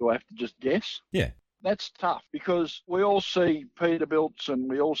options. Do I have to just guess? Yeah. That's tough because we all see Peterbilts and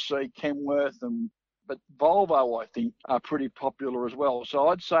we all see Kenworth, but Volvo, I think, are pretty popular as well. So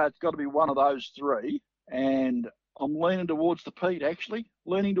I'd say it's got to be one of those three. And I'm leaning towards the Pete, actually.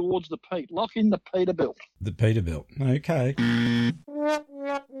 Leaning towards the Pete. Lock in the Peterbilt. The Peterbilt. Okay.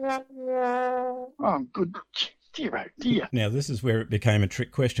 Oh, good. Dear, oh dear. Now, this is where it became a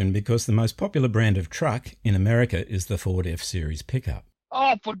trick question because the most popular brand of truck in America is the Ford F-Series pickup.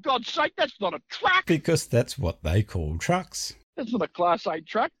 Oh, for God's sake, that's not a truck. Because that's what they call trucks. That's not a Class 8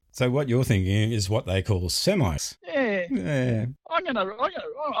 truck. So what you're thinking is what they call semis. Yeah. Yeah. I'm gonna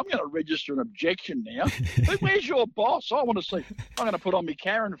register an objection now. Where's your boss? I want to see. I'm gonna put on my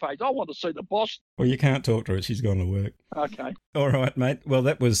Karen face. I want to see the boss. Well, you can't talk to her. She's gone to work. Okay. All right, mate. Well,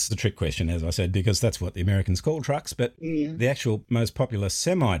 that was the trick question, as I said, because that's what the Americans call trucks. But the actual most popular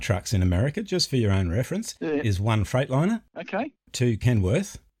semi-trucks in America, just for your own reference, is 1 Freightliner. Okay. 2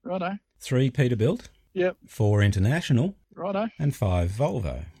 Kenworth. Righto. 3 Peterbilt. Yep. 4 International. Righto. and 5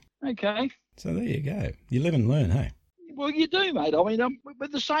 Volvo. Okay. So there you go. You live and learn, hey? Well, you do, mate. I mean, we're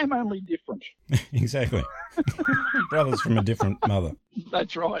the same, only different. Exactly. Brothers from a different mother.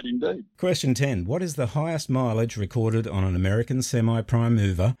 That's right, indeed. Question 10. What is the highest mileage recorded on an American semi-prime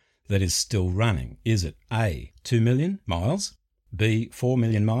mover that is still running? Is it A, 2 million miles, B, 4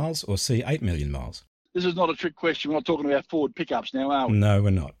 million miles, or C, 8 million miles? This is not a trick question. We're not talking about Ford pickups now, are we? No, we're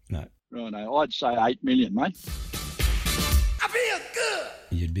not. No. Righto. I'd say 8 million, mate. I feel good.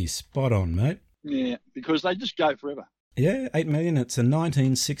 You'd be spot on, mate. Yeah, because they just go forever. Yeah, 8 million. It's a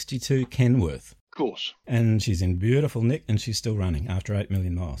 1962 Kenworth. Of course. And she's in beautiful nick and she's still running after 8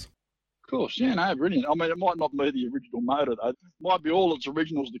 million miles. Of course, yeah, no, brilliant. I mean, it might not be the original motor, though. It might be all its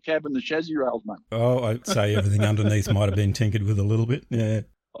originals, the cab and the chassis rails, mate. Oh, I'd say everything underneath might have been tinkered with a little bit. Yeah.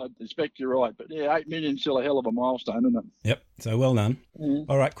 I expect you're right. But, yeah, 8 million is still a hell of a milestone, isn't it? Yep, so well done. Mm.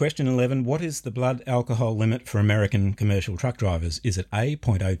 All right, question 11. What is the blood alcohol limit for American commercial truck drivers? Is it A,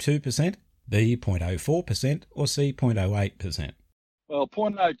 0.02%, B, 0.04%, or C, 0.08%? Well,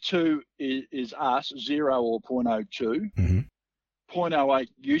 0.02 is us, 0 or 0.02. Mm-hmm. 0.08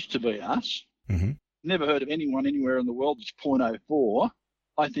 used to be us. Mm-hmm. Never heard of anyone anywhere in the world that's 0.04.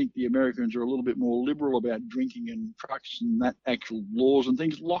 I think the Americans are a little bit more liberal about drinking and trucks and that actual laws and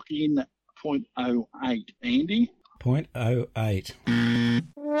things. Lock in 0.08, Andy. 0.08.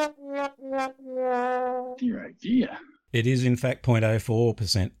 Dear, oh dear. It is, in fact,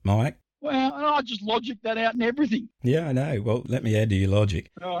 0.04%, Mike. Well, and I just logic that out and everything. Yeah, I know. Well, let me add to your logic.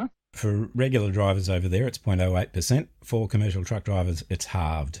 All right. For regular drivers over there, it's 0.08%. For commercial truck drivers, it's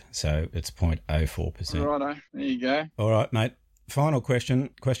halved, so it's 0.04%. Righto. There you go. All right, mate. Final question,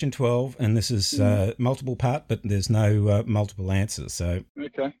 question 12, and this is multiple part, but there's no multiple answers. So,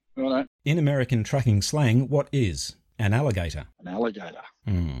 Okay. Righto. in American trucking slang, what is an alligator? An alligator.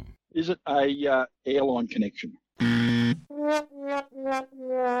 Hmm. Is it a airline connection?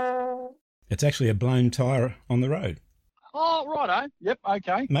 It's actually a blown tyre on the road. Oh, righto. Yep,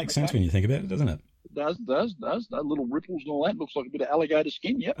 okay. Makes sense Okay. when you think about it, doesn't it? It does. Those little ripples and all that. Looks like a bit of alligator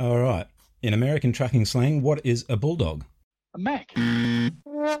skin, yep. All right. In American trucking slang, what is a bulldog? A Mac. Well,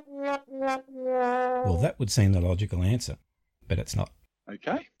 that would seem the logical answer, but it's not.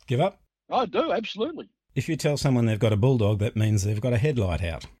 Okay. Give up? I do, absolutely. If you tell someone they've got a bulldog, that means they've got a headlight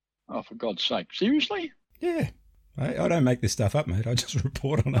out. Oh, for God's sake. Seriously? Yeah. I don't make this stuff up, mate. I just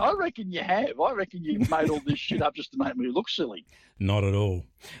report on it. I reckon you have. I reckon you've made all this shit up just to make me look silly. Not at all.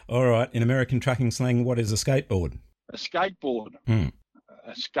 All right. In American trucking slang, what is a skateboard? A skateboard. Hmm.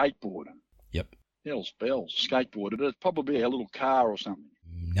 A skateboard. Yep. Hell's bells. Skateboard. It'd probably be a little car or something.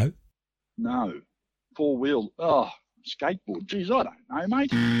 No. No. Four-wheel. Oh, skateboard. Geez, I don't know,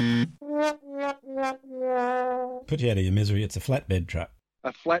 mate. Put you out of your misery. It's a flatbed truck.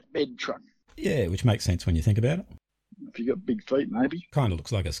 A flatbed truck. Yeah, which makes sense when you think about it. If you got big feet, maybe. Kind of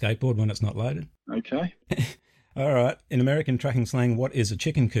looks like a skateboard when it's not loaded. Okay. All right. In American trucking slang, what is a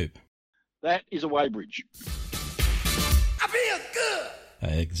chicken coop? That is a weighbridge. I feel good.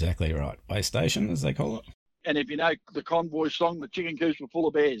 Exactly right. Way station, as they call it. And if you know the Convoy song, the chicken coops were full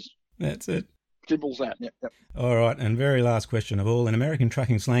of bears. That's it. Simple as that. Yep, yep. All right. And very last question of all. In American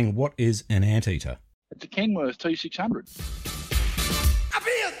trucking slang, what is an anteater? It's a Kenworth T600. I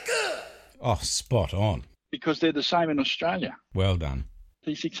feel good. Oh, spot on. Because they're the same in Australia. Well done.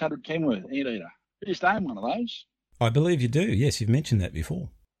 T600 Kenworth Anteater. I used to own one of those. I believe you do. Yes, you've mentioned that before.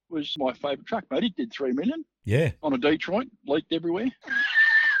 It was my favourite truck, mate. It did 3 million Yeah. on a Detroit, leaked everywhere.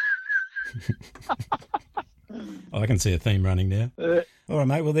 I can see a theme running now. All right,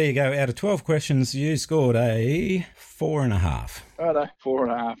 mate. Well, there you go. Out of 12 questions, you scored a 4.5. Righto,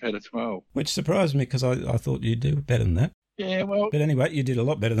 4.5 out of 12. Which surprised me because I thought you'd do better than that. Yeah, well, But anyway, you did a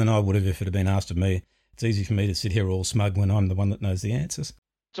lot better than I would have if it had been asked of me. It's easy for me to sit here all smug when I'm the one that knows the answers.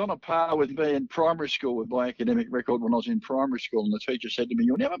 it's on a par with me in primary school with my academic record when I was in primary school. And the teacher said to me,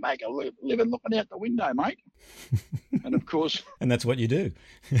 "You'll never make a living looking out the window, mate." And of course, And that's what you do.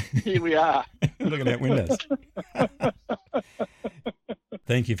 here we are. Looking out windows.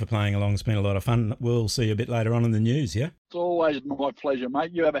 Thank you for playing along. It's been a lot of fun. We'll see you a bit later on in the news, yeah? It's always my pleasure,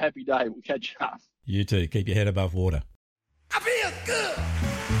 mate. You have a happy day. We'll catch you up. You too. Keep your head above water. I feel good.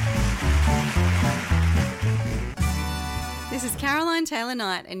 This is Caroline Taylor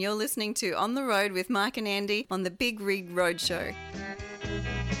Knight, and you're listening to On the Road with Mike and Andy on the Big Rig Roadshow.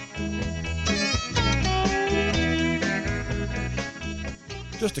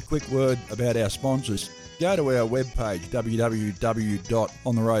 Just a quick word about our sponsors. Go to our webpage,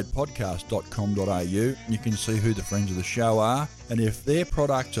 www.ontheroadpodcast.com.au. You can see who the friends of the show are. And if their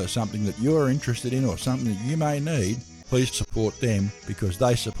products are something that you're interested in or something that you may need, please support them because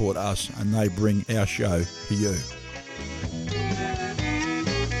they support us and they bring our show to you.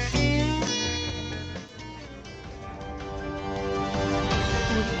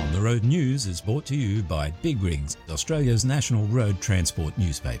 the Road News is brought to you by Big Rigs, Australia's national road transport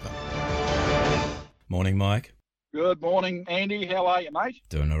newspaper. Morning, Mike. Good morning, Andy. How are you, mate?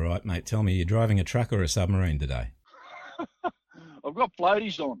 Doing all right, mate. Tell me, you're driving a truck or a submarine today? I've got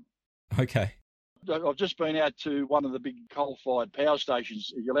floaties on. Okay. I've just been out to one of the big coal-fired power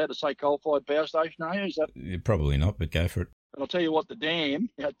stations. Are you allowed to say coal-fired power station, are you? Is that... Probably not, but go for it. And I'll tell you what, the dam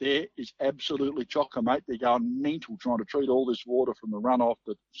out there is absolutely chocker, mate. They're going mental trying to treat all this water from the runoff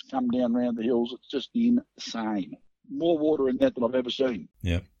that's come down around the hills. It's just insane. More water in that than I've ever seen.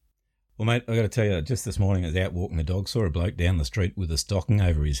 Yep. Well, mate, I've got to tell you, just this morning I was out walking the dog, saw a bloke down the street with a stocking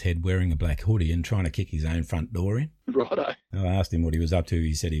over his head wearing a black hoodie and trying to kick his own front door in. Righto. I asked him what he was up to.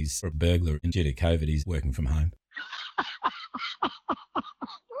 He said he's a burglar, and due to COVID, he's working from home.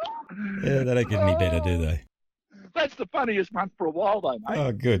 Yeah, they don't get any better, do they? That's the funniest month for a while, though, mate.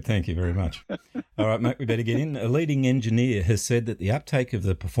 Oh, good. Thank you very much. All right, mate, we better get in. A leading engineer has said that the uptake of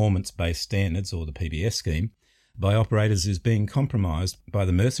the performance-based standards, or the PBS scheme, by operators is being compromised by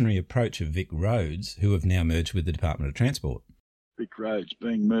the mercenary approach of Vic Roads, who have now merged with the Department of Transport. Vic Roads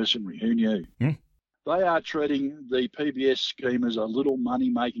being mercenary, who knew? They are treating the PBS scheme as a little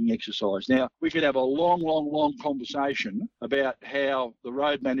money-making exercise. Now, we could have a long conversation about how the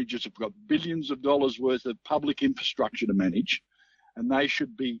road managers have got billions of dollars worth of public infrastructure to manage, and they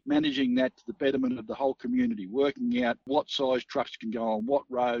should be managing that to the betterment of the whole community, working out what size trucks can go on what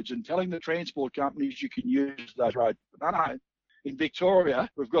roads and telling the transport companies you can use those roads. But no. In Victoria,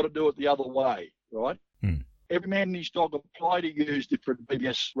 we've got to do it the other way, right? Every man and his dog apply to use different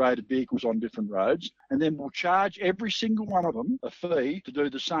PBS-rated vehicles on different roads, and then we'll charge every single one of them a fee to do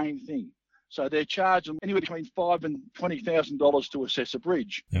the same thing. So they're charging anywhere between $5,000 and $20,000 to assess a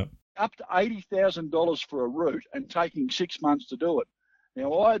bridge. Yep. Up to $80,000 for a route and taking 6 months to do it.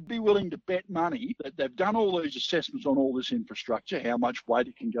 Now, I'd be willing to bet money that they've done all these assessments on all this infrastructure, how much weight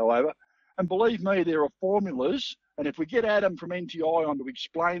it can go over. And believe me, there are formulas. And if we get Adam from NTI on to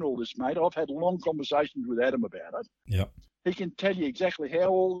explain all this, mate, I've had long conversations with Adam about it. Yep. He can tell you exactly how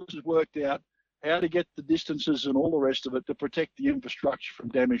all this is worked out, how to get the distances and all the rest of it to protect the infrastructure from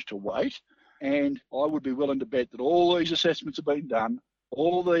damage to weight. And I would be willing to bet that all these assessments have been done,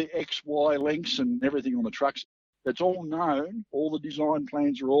 all the X, Y lengths and everything on the trucks, it's all known, all the design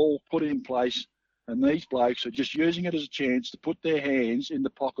plans are all put in place, and these blokes are just using it as a chance to put their hands in the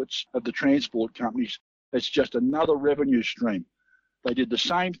pockets of the transport companies. It's just another revenue stream. They did the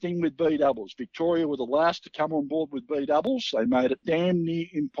same thing with B-doubles. Victoria were the last to come on board with B-doubles. They made it damn near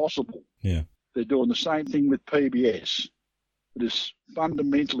impossible. Yeah. They're doing the same thing with PBS. It is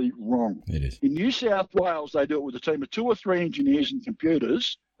fundamentally wrong. It is. In New South Wales, they do it with a team of 2 or 3 engineers and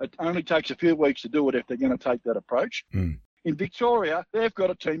computers. It only takes a few weeks to do it if they're going to take that approach. In Victoria, they've got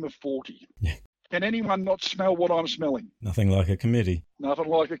a team of 40. Yeah. Can anyone not smell what I'm smelling? Nothing like a committee. Nothing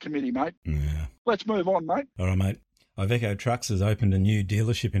like a committee, mate. Yeah. Let's move on, mate. All right, mate. Iveco Trucks has opened a new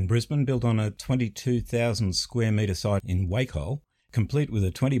dealership in Brisbane, built on a 22,000 square metre site in Wacol, complete with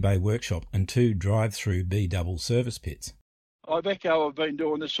a 20-bay workshop and 2 drive-through B-double service pits. Iveco have been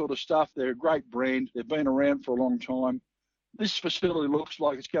doing this sort of stuff. They're a great brand. They've been around for a long time. This facility looks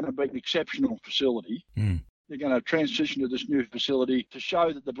like it's going to be an exceptional facility. They're going to transition to this new facility to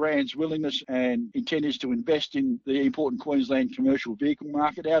show that the brand's willingness and intent is to invest in the important Queensland commercial vehicle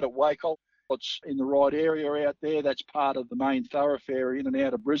market out at Wacol. It's in the right area out there. That's part of the main thoroughfare in and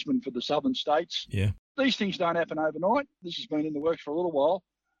out of Brisbane for the southern states. Yeah. These things don't happen overnight. This has been in the works for a little while.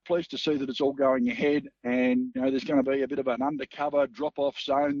 Pleased to see that it's all going ahead, and there's going to be a bit of an undercover drop-off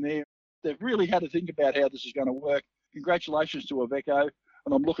zone there. They've really had to think about how this is going to work. Congratulations to Iveco,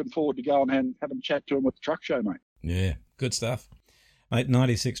 and I'm looking forward to going and having a chat to them at the truck show, mate. Yeah, good stuff. Mate,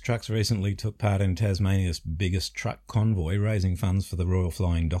 96 Trucks recently took part in Tasmania's biggest truck convoy, raising funds for the Royal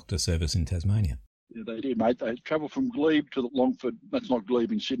Flying Doctor Service in Tasmania. Yeah, they did, mate. They travelled from Glebe to Longford. That's not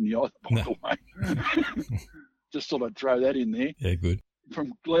Glebe in Sydney either, Michael, mate. Just thought I'd throw that in there. Yeah, good.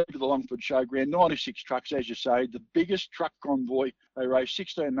 From Glebe to the Longford Showground, 96 trucks, as you say, the biggest truck convoy. They raised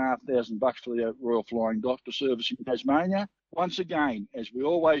 $16,500 for the Royal Flying Doctor Service in Tasmania. Once again, as we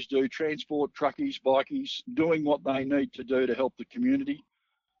always do, transport, truckies, bikies, doing what they need to do to help the community.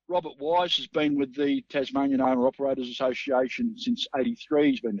 Robert Wise has been with the Tasmanian Owner Operators Association since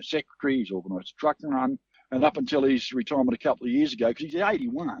 '83. He's been the secretary. He's organised a truck run. And up until his retirement a couple of years ago, because he's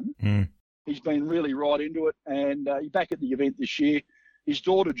 81, he's been really right into it. And he's back at the event this year. His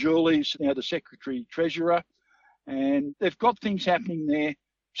daughter, Julie, is now the secretary-treasurer. And they've got things happening there,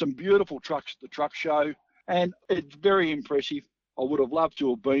 some beautiful trucks at the truck show. And it's very impressive. I would have loved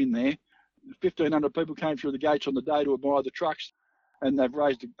to have been there. 1,500 people came through the gates on the day to admire the trucks. And they've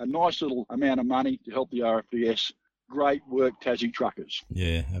raised a nice little amount of money to help the RFDS. great work, Tassie truckers.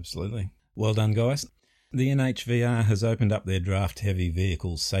 Yeah, absolutely. Well done, guys. The NHVR has opened up their draft heavy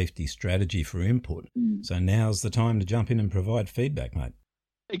vehicle safety strategy for input. So now's the time to jump in and provide feedback, mate.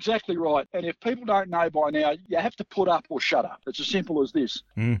 Exactly right. And if people don't know by now, you have to put up or shut up. It's as simple as this.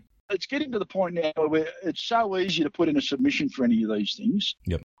 It's getting to the point now where it's so easy to put in a submission for any of these things.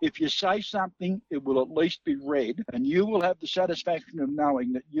 Yep. If you say something, it will at least be read, and you will have the satisfaction of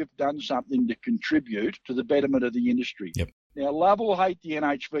knowing that you've done something to contribute to the betterment of the industry. Yep. Now, love or hate the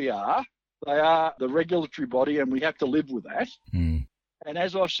NHVR, they are the regulatory body, and we have to live with that. And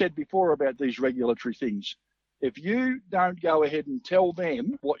as I've said before about these regulatory things, if you don't go ahead and tell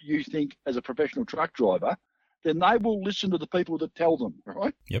them what you think as a professional truck driver, then they will listen to the people that tell them,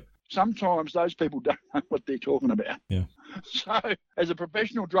 right? Yep. Sometimes those people don't know what they're talking about. Yeah. So as a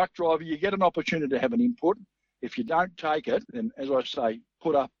professional truck driver, you get an opportunity to have an input. If you don't take it, then as I say,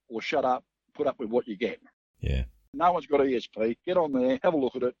 put up or shut up, put up with what you get. Yeah. No one's got ESP. Get on there, have a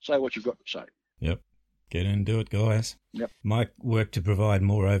look at it, say what you've got to say. Yep. Get in and do it, guys. Yep. My work to provide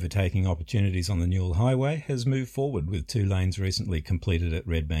more overtaking opportunities on the Newell Highway has moved forward with 2 lanes recently completed at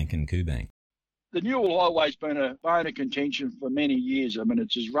Redbank and Kubank. The Newell Highway's been a bone of contention for many years. I mean,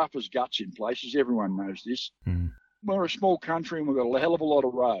 it's as rough as guts in places. Everyone knows this. We're a small country and we've got a hell of a lot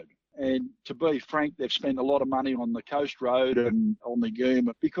of road. And to be frank, they've spent a lot of money on the Coast Road and on the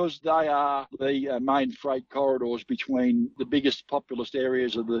Goom because they are the main freight corridors between the biggest populous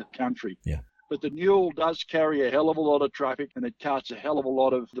areas of the country. Yeah. But the Newell does carry a hell of a lot of traffic and it carts a hell of a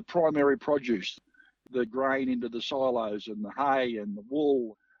lot of the primary produce, the grain into the silos and the hay and the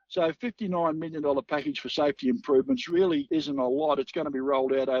wool. So $59 million package for safety improvements really isn't a lot. It's going to be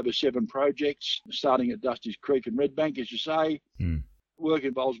rolled out over 7 projects, starting at Dusty's Creek and Redbank, as you say. Work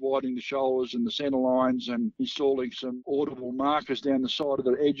involves widening the shoulders and the centre lines and installing some audible markers down the side of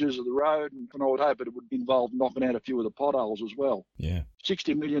the edges of the road. And I would hope it would involve knocking out a few of the potholes as well. Yeah.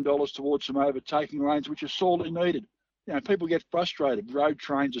 $60 million towards some overtaking lanes, which is sorely needed. You know, people get frustrated. Road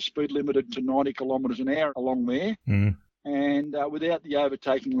trains are speed limited to 90 kilometres an hour along there. And without the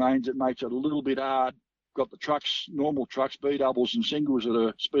overtaking lanes, it makes it a little bit hard. Got the trucks, normal trucks, B-doubles and singles that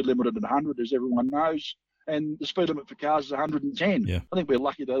are speed limited at 100, as everyone knows. And the speed limit for cars is 110. Yeah. I think we're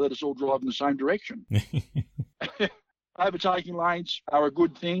lucky, though, that it's all driving the same direction. Overtaking lanes are a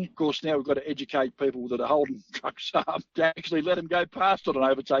good thing. Of course, now we've got to educate people that are holding trucks up to actually let them go past on an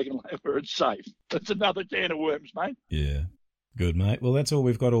overtaking lane where it's safe. That's another can of worms, mate. Yeah. Good, mate. Well, that's all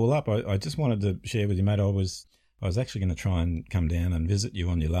we've got all up. I just wanted to share with you, mate, I was actually going to try and come down and visit you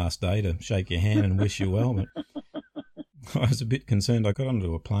on your last day to shake your hand and wish you well, but I was a bit concerned. I got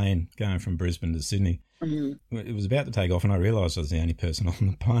onto a plane going from Brisbane to Sydney. It was about to take off and I realised I was the only person on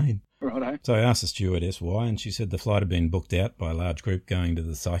the plane. Righto. So I asked the stewardess why, and she said the flight had been booked out by a large group going to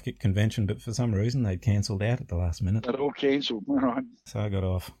the psychic convention, but for some reason they'd cancelled out at the last minute. That all cancelled, all right. So I got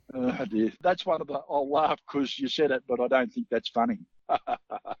off. Oh, dear. That's one of the... I'll laugh because you said it, but I don't think that's funny.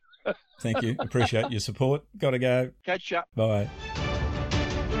 Thank you. Appreciate your support. Gotta go. Catch ya. Bye.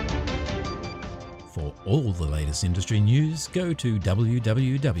 For all the latest industry news, go to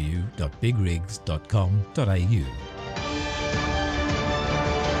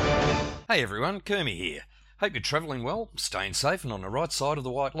www.bigrigs.com.au. Hey everyone, Kermie here. Hope you're travelling well, staying safe and on the right side of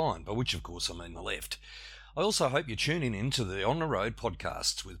the white line, by which of course I mean the left. I also hope you're tuning in to the On the Road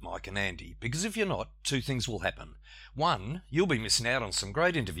podcasts with Mike and Andy, because if you're not, 2 things will happen. 1, you'll be missing out on some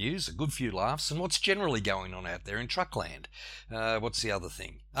great interviews, a good few laughs, and what's generally going on out there in Truckland. What's the other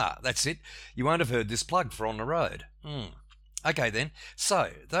thing? That's it. You won't have heard this plug for On the Road. Okay then,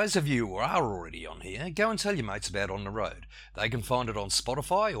 so those of you who are already on here, go and tell your mates about On the Road. They can find it on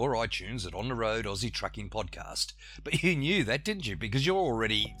Spotify or iTunes at On the Road Aussie Trucking Podcast. But you knew that, didn't you? Because you're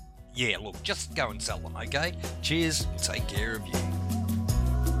already... Yeah, look, just go and sell them, okay? Cheers, and take care of you.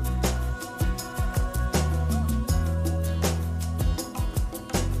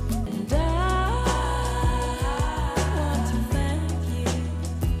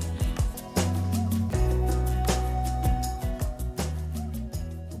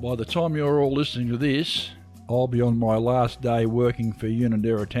 By the time you're all listening to this, I'll be on my last day working for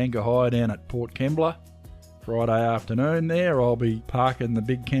Unanderra Tanker Hire down at Port Kembla. Friday afternoon there, I'll be parking the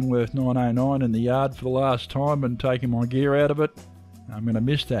big Kenworth 909 in the yard for the last time and taking my gear out of it. I'm going to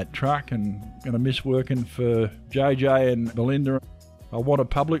miss that truck and going to miss working for JJ and Belinda. I want to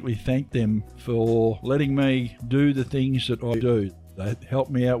publicly thank them for letting me do the things that I do. They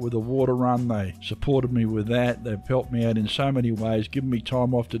helped me out with the water run, they supported me with that, they've helped me out in so many ways, given me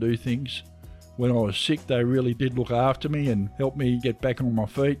time off to do things. When I was sick, they really did look after me and helped me get back on my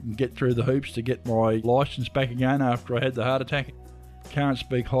feet and get through the hoops to get my licence back again after I had the heart attack. Can't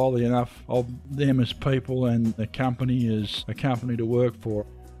speak highly enough of them as people and the company as a company to work for.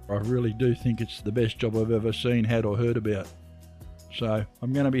 I really do think it's the best job I've ever seen, had or heard about. So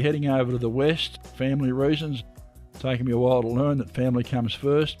I'm going to be heading over to the west, family reasons. It's taken me a while to learn that family comes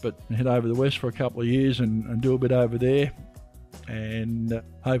first, but head over to the west for a couple of years and do a bit over there. And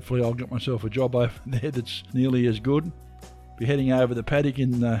hopefully I'll get myself a job over there that's nearly as good. Be heading over the paddock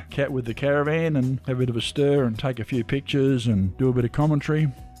in the cat with the caravan and have a bit of a stir and take a few pictures and do a bit of commentary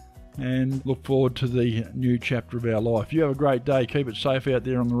and look forward to the new chapter of our life. You have a great day. Keep it safe out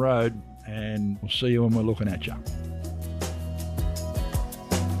there on the road, and we'll see you when we're looking at you.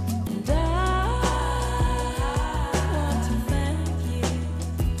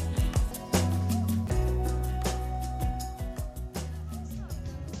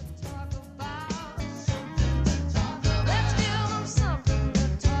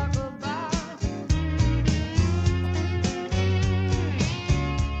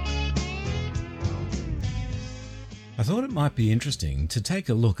 I thought it might be interesting to take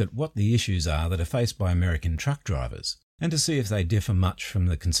a look at what the issues are that are faced by American truck drivers, and to see if they differ much from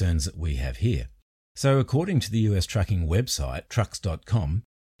the concerns that we have here. So according to the US trucking website, trucks.com,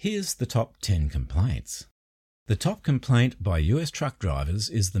 here's the top 10 complaints. The top complaint by US truck drivers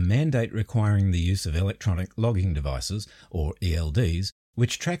is the mandate requiring the use of electronic logging devices, or ELDs,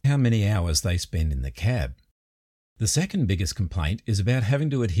 which track how many hours they spend in the cab. The second biggest complaint is about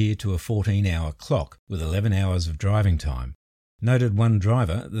having to adhere to a 14-hour clock with 11 hours of driving time. Noted one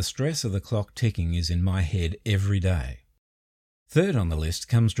driver, the stress of the clock ticking is in my head every day. Third on the list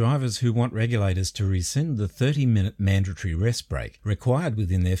comes drivers who want regulators to rescind the 30-minute mandatory rest break required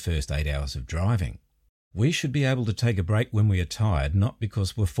within their first 8 hours of driving. We should be able to take a break when we are tired, not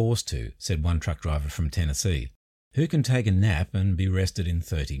because we're forced to, said one truck driver from Tennessee. Who can take a nap and be rested in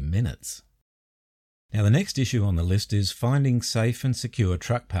 30 minutes? Now, the next issue on the list is finding safe and secure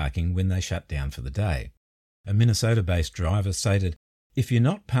truck parking when they shut down for the day. A Minnesota-based driver stated, "If you're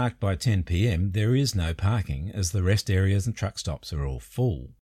not parked by 10 p.m, there is no parking, as the rest areas and truck stops are all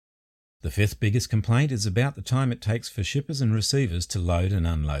full." The fifth biggest complaint is about the time it takes for shippers and receivers to load and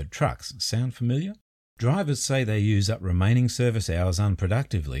unload trucks. Sound familiar? Drivers say they use up remaining service hours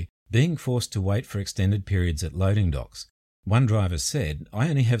unproductively, being forced to wait for extended periods at loading docks. One driver said, "I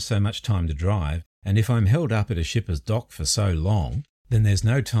only have so much time to drive, and if I'm held up at a shipper's dock for so long, then there's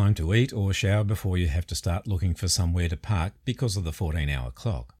no time to eat or shower before you have to start looking for somewhere to park because of the 14-hour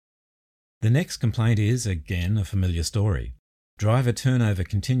clock." The next complaint is, again, a familiar story. Driver turnover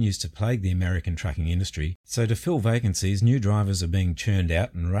continues to plague the American trucking industry, so to fill vacancies, new drivers are being churned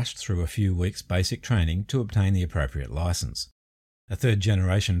out and rushed through a few weeks' basic training to obtain the appropriate license. A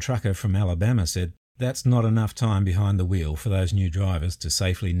third-generation trucker from Alabama said, "That's not enough time behind the wheel for those new drivers to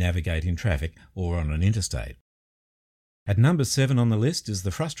safely navigate in traffic or on an interstate." At number 7 on the list is the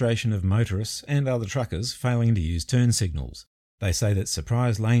frustration of motorists and other truckers failing to use turn signals. They say that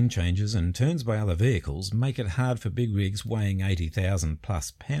surprise lane changes and turns by other vehicles make it hard for big rigs weighing 80,000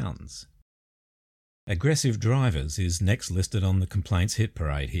 plus pounds. Aggressive drivers is next listed on the complaints hit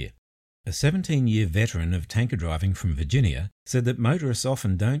parade here. A 17-year veteran of tanker driving from Virginia said that motorists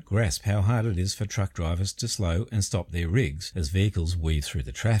often don't grasp how hard it is for truck drivers to slow and stop their rigs as vehicles weave through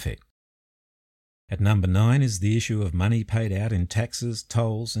the traffic. At number 9 is the issue of money paid out in taxes,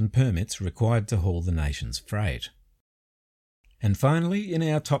 tolls and permits required to haul the nation's freight. And finally, in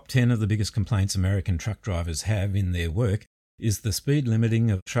our top 10 of the biggest complaints American truck drivers have in their work is the speed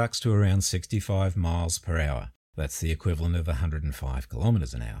limiting of trucks to around 65 miles per hour. That's the equivalent of 105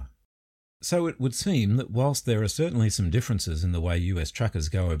 kilometres an hour. So it would seem that whilst there are certainly some differences in the way US truckers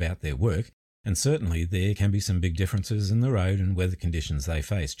go about their work, and certainly there can be some big differences in the road and weather conditions they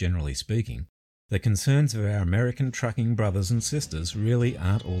face, generally speaking, the concerns of our American trucking brothers and sisters really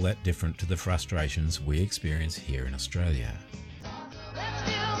aren't all that different to the frustrations we experience here in Australia.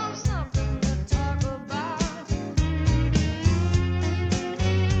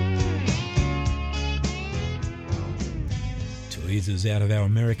 To ease us out of our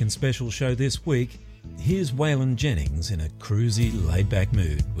American special show this week, here's Waylon Jennings in a cruisy, laid-back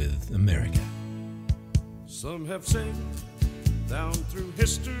mood with America. Some have said down through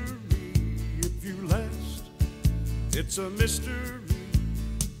history, if you last, it's a mystery,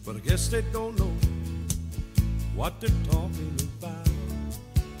 but I guess they don't know what they're talking about.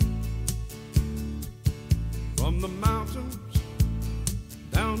 From the mountains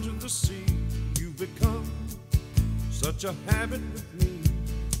down to the sea, you've become such a habit with me,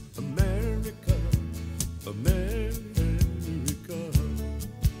 America, America.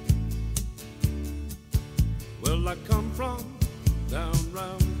 Well, I come from down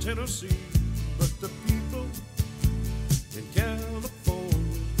round Tennessee, but the people in California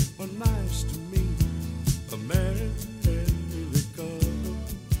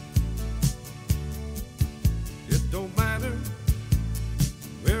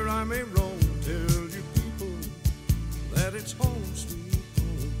I may roam, tell you people that it's home, sweet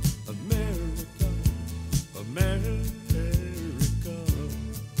home, America, America.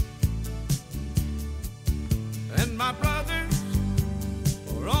 And my brothers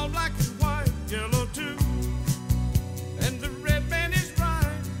are all black and white, yellow too. And the red man is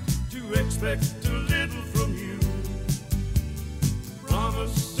right to expect a little from you.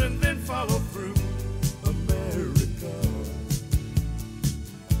 Promise and then follow through, America.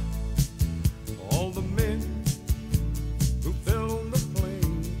 All the men who fell on the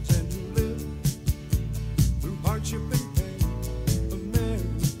plains and who lived through hardship and pain,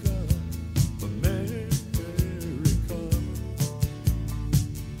 America, America.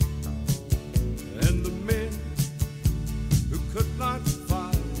 And the men who could not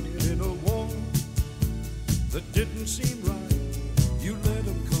fight in a war that didn't seem right, you let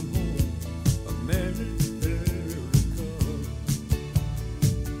them come home, America.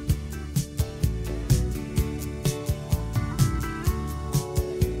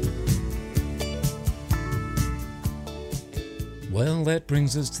 Well, that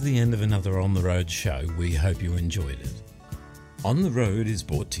brings us to the end of another On the Road show. We hope you enjoyed it. On the Road is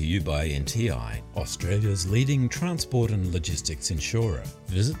brought to you by NTI, Australia's leading transport and logistics insurer.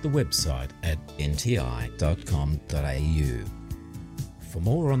 Visit the website at nti.com.au. For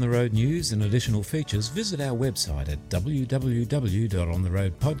more On the Road news and additional features, visit our website at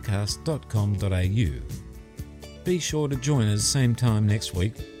www.ontheroadpodcast.com.au. Be sure to join us same time next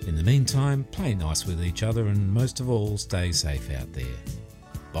week. In the meantime, play nice with each other and most of all, stay safe out there.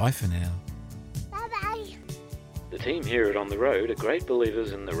 Bye for now. Bye-bye. The team here at On the Road are great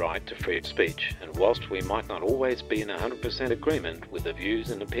believers in the right to free speech, and whilst we might not always be in 100% agreement with the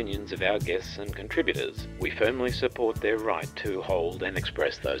views and opinions of our guests and contributors, we firmly support their right to hold and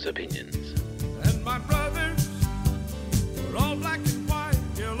express those opinions. And my brothers are all black and white,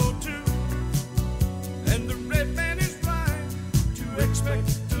 yellow too. And the red man is right to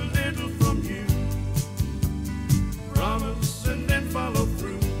expect a little from you. Promise and then follow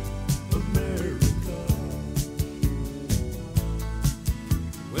through, America.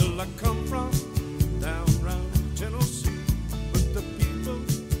 Well, I come from down round Tennessee, but the people